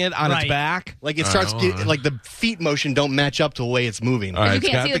pushing it on its Right. back. Like it starts, like the feet motion don't match up to the way it's moving. All right, You it's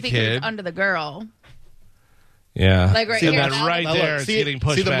can't got see the it because kid. it's under the girl. Yeah, Like right see here. that Now right look, there. see It's it- getting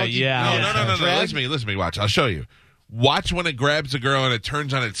pushed see the back. monkey- Yeah. No. Listen to me. Watch. I'll show you. Watch when it grabs the girl and it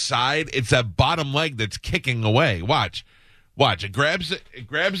turns on its side. It's that bottom leg that's kicking away. Watch. It grabs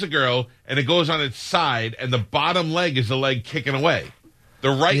the girl and it goes on its side, and the bottom leg is the leg kicking away.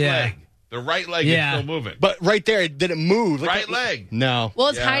 The right leg. The right leg is still moving. But right there, it didn't move. Look Right at- leg. No. Well,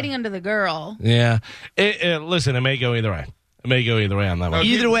 it's hiding under the girl. Yeah. Listen, it may go either way. It may go either way on that No, one.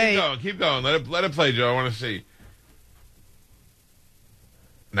 Either way- keep going. Let it play, Joe. I want to see.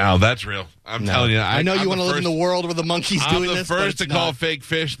 Now that's real. I'm No. telling you. I know you want to live in the world where the monkey's I'm doing the this. but first to it's call not. fake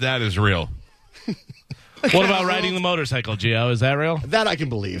fish. That is real. What about riding the motorcycle, Gio? Is that real? That I can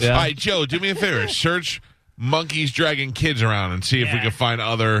believe. Yeah. All right, Joe, do me a favor. Search monkeys dragging kids around and see if we Yeah. can find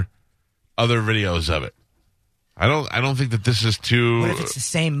other videos of it. I don't think that this is too. What if it's the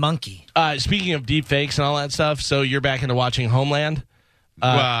same monkey? Speaking of deep fakes and all that stuff, so you're back into watching Homeland?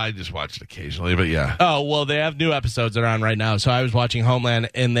 Well, I just watch it occasionally, but yeah. Oh, well, they have new episodes that are on right now. So I was watching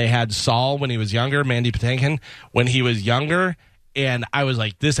Homeland, and they had Saul when he was younger, Mandy Patinkin, when he was younger, and I was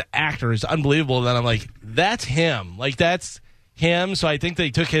like, this actor is unbelievable. And then I'm like, that's him. Like, that's him. So I think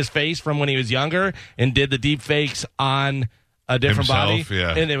they took his face from when he was younger and did the deep fakes on a different Himself, body.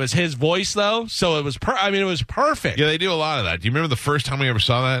 yeah. And it was his voice, though. So it was, it was perfect. Yeah, they do a lot of that. Do you remember the first time we ever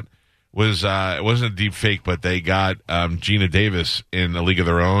saw that? Was it wasn't a deep fake, but they got Gina Davis in A League of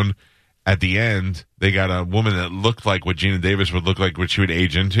Their Own. At the end, they got a woman that looked like what Gina Davis would look like, what she would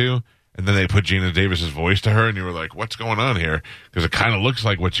age into, and then they put Gina Davis's voice to her, and you were like, "What's going on here?" Because it kind of looks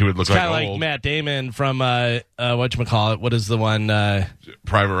like what she would look It's kind of like. like Matt Damon from whatchamacallit. What is the one?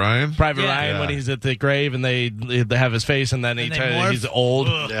 Private Ryan. Private Ryan when he's at the grave and they have his face and then he's old.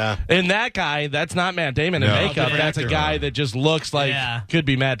 Yeah. And that guy, that's not Matt Damon in No. makeup. Okay. That's a guy that just looks like could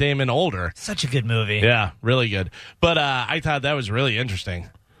be Matt Damon older. Such a good movie. Yeah, really good. But I thought that was really interesting.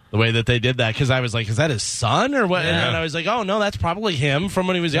 The way that they did that, because I was like, is that his son or what? Yeah. And then I was like, oh, no, that's probably him from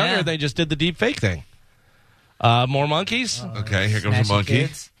when he was younger. Yeah. They just did the deep fake thing. More monkeys? Okay, here comes a monkey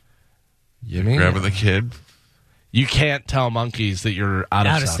grabbing the kid. You can't tell monkeys that you're out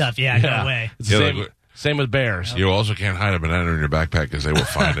of stuff. Yeah, no way. It's the Yeah, same, like- same with bears. You also can't hide a banana in your backpack because they will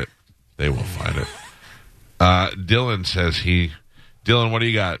find it. They will find it. Dylan says Dylan, what do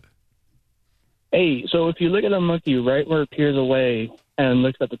you got? Hey, so if you look at a monkey right where it peers away and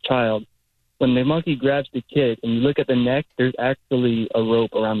looks at the child, when the monkey grabs the kid and you look at the neck, there's actually a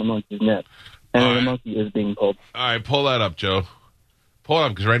rope around the monkey's neck. And the monkey is being pulled. All right, pull that up, Joe. Pull it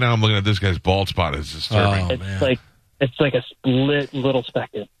up, because right now I'm looking at this guy's bald spot. It's disturbing. It's It's like a split little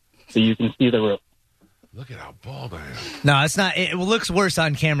second, so you can see the rope. Look at how bald I am. No, it's not. It looks worse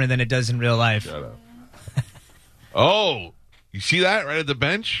on camera than it does in real life. Shut up. Oh, you see that right at the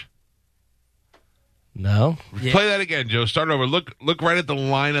bench? No. Play that again, Joe. Start over. Look right at the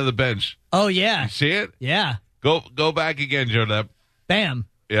line of the bench. Oh, yeah. You see it? Yeah. Go back again, Joe. Bam.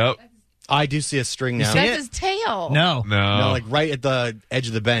 Yep. I do see a string now. That's his tail. No. No, like right at the edge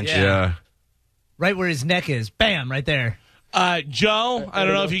of the bench. Yeah. Right where his neck is. Bam, right there. Joe, I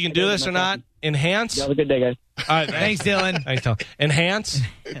don't know if you can do this or not. Enhance. You have a good day, guys. All right, Thanks, Dylan. Thanks, Dylan. Enhance.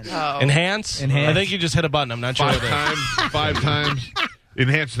 Oh. Enhance. I think you just hit a button. I'm not sure. Five times.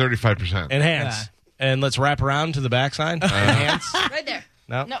 Enhance 35%. Enhance. Yeah. And let's wrap around to the backside. Enhance. Right there.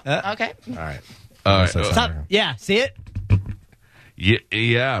 No. Okay. All right. Stop. Yeah, see it?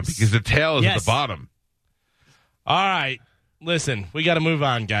 Yeah, because the tail is at the bottom. All right. Listen, we got to move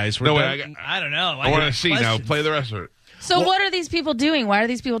on, guys. I don't know. I want to see now. Play the rest of it. So what are these people doing? Why are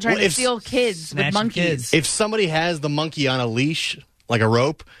these people trying to steal kids with monkeys? If somebody has the monkey on a leash, like a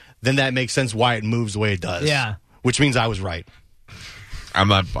rope, then that makes sense why it moves the way it does. Yeah. Which means I was right. I'm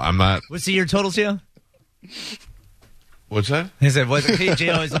not. What's your totals, Gio? What's that? He said,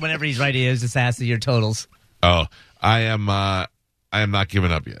 Gio, whenever he's right, he always just asks your totals. Oh, I am not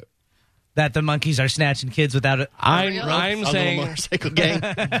giving up yet. That the monkeys are snatching kids without it. I'm saying motorcycle gang.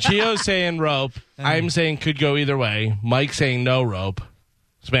 Gio's saying rope. I'm saying could go either way. Mike's saying no rope.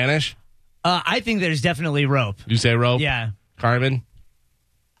 Spanish? I think there's definitely rope. You say rope? Yeah. Carmen?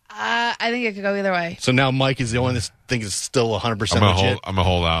 I think it could go either way. So now Mike is the only that thinks it's still 100% legit. I'm gonna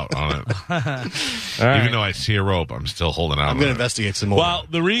hold out on it. Even though I see a rope, I'm still holding out. I'm going to investigate some more. Well,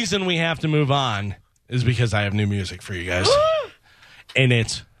 the reason we have to move on is because I have new music for you guys. And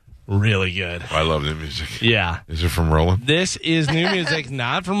it's really good. I love the music. Yeah. Is it from Roland? This is new music,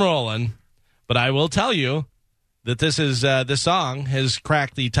 not from Roland, but I will tell you that this song has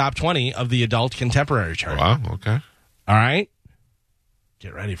cracked the top 20 of the adult contemporary chart. Wow, okay. All right?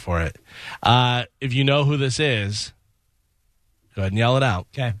 Get ready for it. If you know who this is, go ahead and yell it out.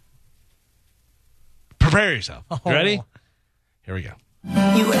 Okay. Prepare yourself. You ready? Here we go.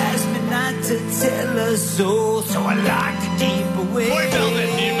 You asked me not to tell her so I locked it deep away. You better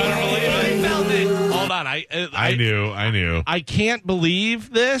believe it. Hold on. I knew. I can't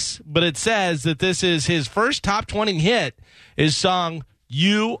believe this, but it says that this is his first top 20 hit, his song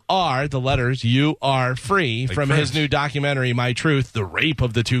You Are, the letters You Are Free, from his new documentary, My Truth, The Rape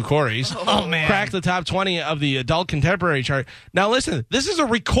of the Two Corys. Oh, man. Cracked the top 20 of the adult contemporary chart. Now, listen, this is a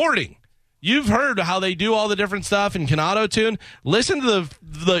recording. You've heard how they do all the different stuff and can auto-tune. Listen to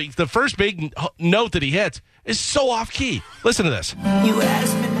the first big note that he hits. It's so off-key. Listen to this. You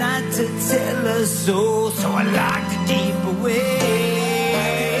asked me not to tell her so I locked it deep away.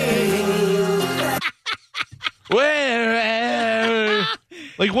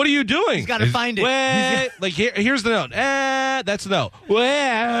 Like, what are you doing? He's got to find it. Like, here's the note. That's the note. Who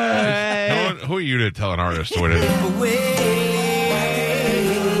are you to tell an artist what it is?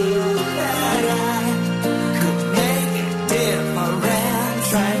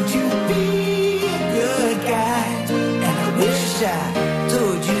 Trying to be a good guy, and I wish I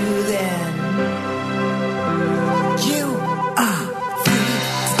told you then. You are free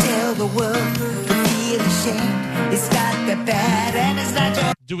to tell the world to feel ashamed. It's not that bad, and it's not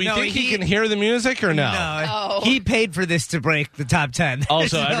your. Do we think he can hear the music or no? No. He paid for this to break the top 10.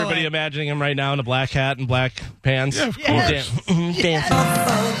 Also, There's no everybody way. imagining him right now in a black hat and black pants. Yeah, of course. Dancing.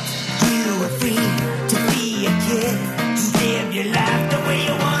 You were free to be a kid. Live your life the way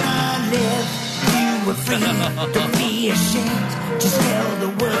you wanna live. You were free, don't be ashamed. Just tell the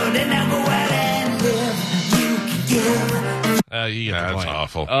world and now go out and live. You can give. You get the That's point.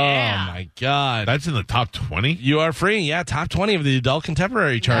 awful. Oh, my God. That's in the top 20? You Are Free. Yeah, top 20 of the adult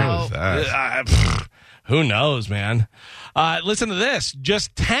contemporary chart. What is that? Who knows, man? Listen to this.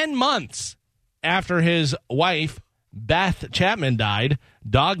 Just 10 months after his wife, Beth Chapman, died,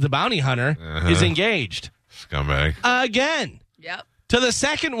 Dog the Bounty Hunter is engaged. Scumbag. Again. Yep. To the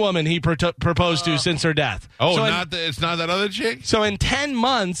second woman he proposed to since her death. Oh, So it's not that other chick? So in 10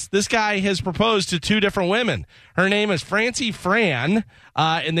 months, this guy has proposed to two different women. Her name is Francie Fran,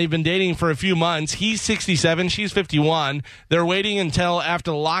 and they've been dating for a few months. He's 67. She's 51. They're waiting until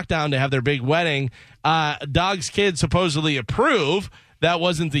after the lockdown to have their big wedding. Dog's kids supposedly approve. That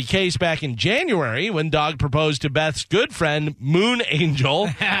wasn't the case back in January when Dog proposed to Beth's good friend, Moon Angel,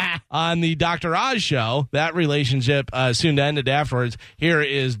 on the Dr. Oz show. That relationship soon ended afterwards. Here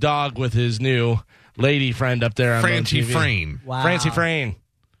is Dog with his new lady friend up there on Francie TV. Frayne. Wow. Francie Frayne.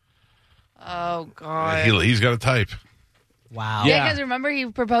 Oh, God. He's got a type. Wow. Yeah, because remember he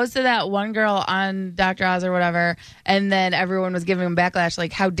proposed to that one girl on Dr. Oz or whatever, and then everyone was giving him backlash,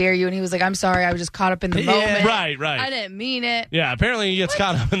 like, how dare you? And he was like, I'm sorry, I was just caught up in the moment. Right. I didn't mean it. Yeah, apparently he gets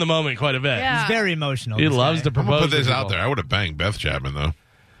caught up in the moment quite a bit. Yeah. He's very emotional. He this loves guy. to I'm propose. gonna put this to out people. there. I would have banged Beth Chapman though.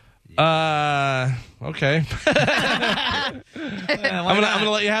 Okay. I'm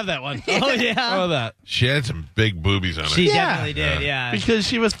gonna let you have that one. Oh, yeah. How about that? She had some big boobies on her. She definitely did, yeah. Because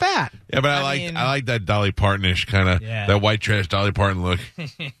she was fat. Yeah, but I I like that Dolly Partonish kind of that white trash Dolly Parton look.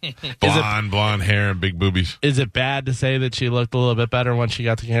 blonde hair and big boobies. Is it bad to say that she looked a little bit better once she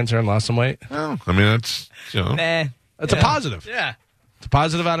got the cancer and lost some weight? Well, I mean that's It's a positive. Yeah. It's a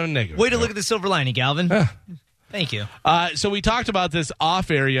positive out of a negative. Way to look at the silver lining, Galvin. Thank you. So we talked about this off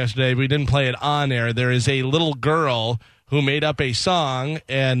air yesterday. We didn't play it on air. There is a little girl who made up a song,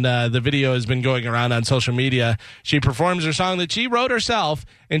 and the video has been going around on social media. She performs her song that she wrote herself,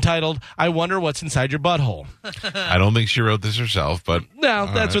 entitled "I Wonder What's Inside Your Butthole." I don't think she wrote this herself, but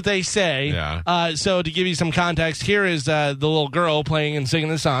No, that's what they say. Yeah. So to give you some context, here is the little girl playing and singing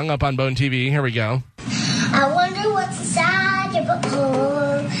the song up on Bone TV. Here we go. I wonder what's inside your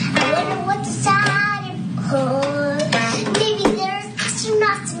butthole. I wonder what's inside your butthole. Maybe there's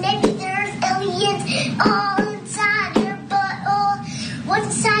astronauts, maybe there's aliens all inside your butthole. What's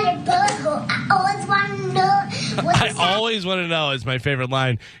inside your butthole? I always want to know. What's I always want to know is my favorite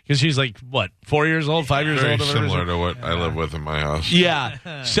line because she's like, what, 4 years old, 5 years very old? similar to what I live with in my house.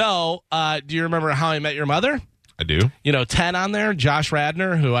 Yeah. So, do you remember How I Met Your Mother? I do. You know, Ted on there, Josh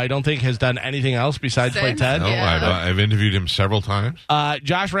Radnor, who I don't think has done anything else besides play Ted. No, I've interviewed him several times.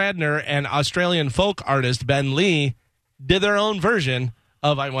 Josh Radnor and Australian folk artist Ben Lee did their own version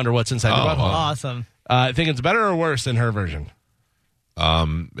of I Wonder What's Inside Your Butthole. Awesome. I think it's better or worse than her version?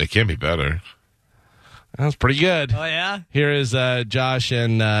 It can't be better. That was pretty good. Oh, yeah? Here is Josh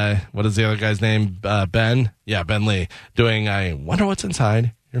and what is the other guy's name? Ben? Yeah, Ben Lee doing I Wonder What's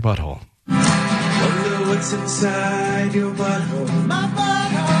Inside Your Butthole. Wonder what's inside your butthole. My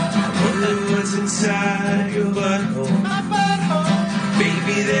butthole. Wonder what's inside your butthole. My butthole.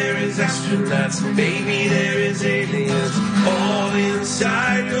 Maybe there is astronauts. Maybe there is aliens. All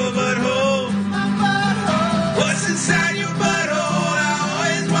inside your butthole. My butthole. What's inside your butthole? I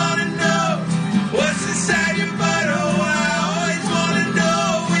always want to know. What's inside your butthole? I always want to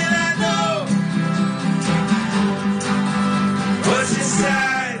know when I know. What's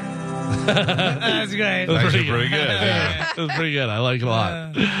inside? That's great. It was Actually pretty good. It was pretty good. I like it a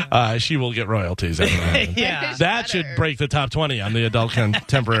lot. She will get royalties. Yeah. That should break the top 20 on the adult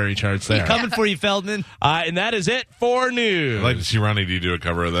contemporary charts there. Coming for you, Feldman. And that is it for news. I'd like to see Ronnie D do a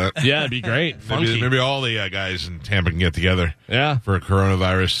cover of that. Yeah, it'd be great. Funky. Maybe all the guys in Tampa can get together for a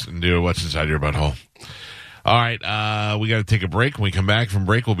coronavirus and do What's Inside Your Butthole. All right, we got to take a break. When we come back from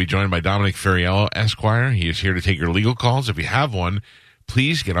break, we'll be joined by Dominic Ferriello, Esquire. He is here to take your legal calls. If you have one,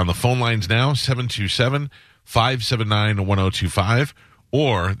 please get on the phone lines now, 727-579-1025,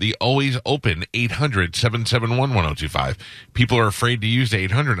 or the always open 800-771-1025. People are afraid to use the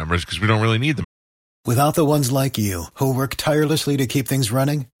 800 numbers because we don't really need them. Without the ones like you, who work tirelessly to keep things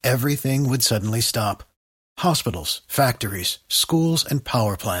running, everything would suddenly stop. Hospitals, factories, schools, and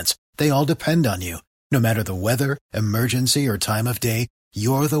power plants, they all depend on you. No matter the weather, emergency, or time of day,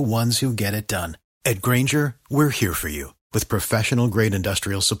 you're the ones who get it done. At Grainger, we're here for you with professional-grade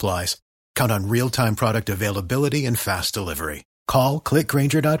industrial supplies. Count on real-time product availability and fast delivery. Call,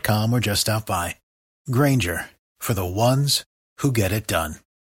 clickgrainger.com, or just stop by. Grainger, for the ones who get it done.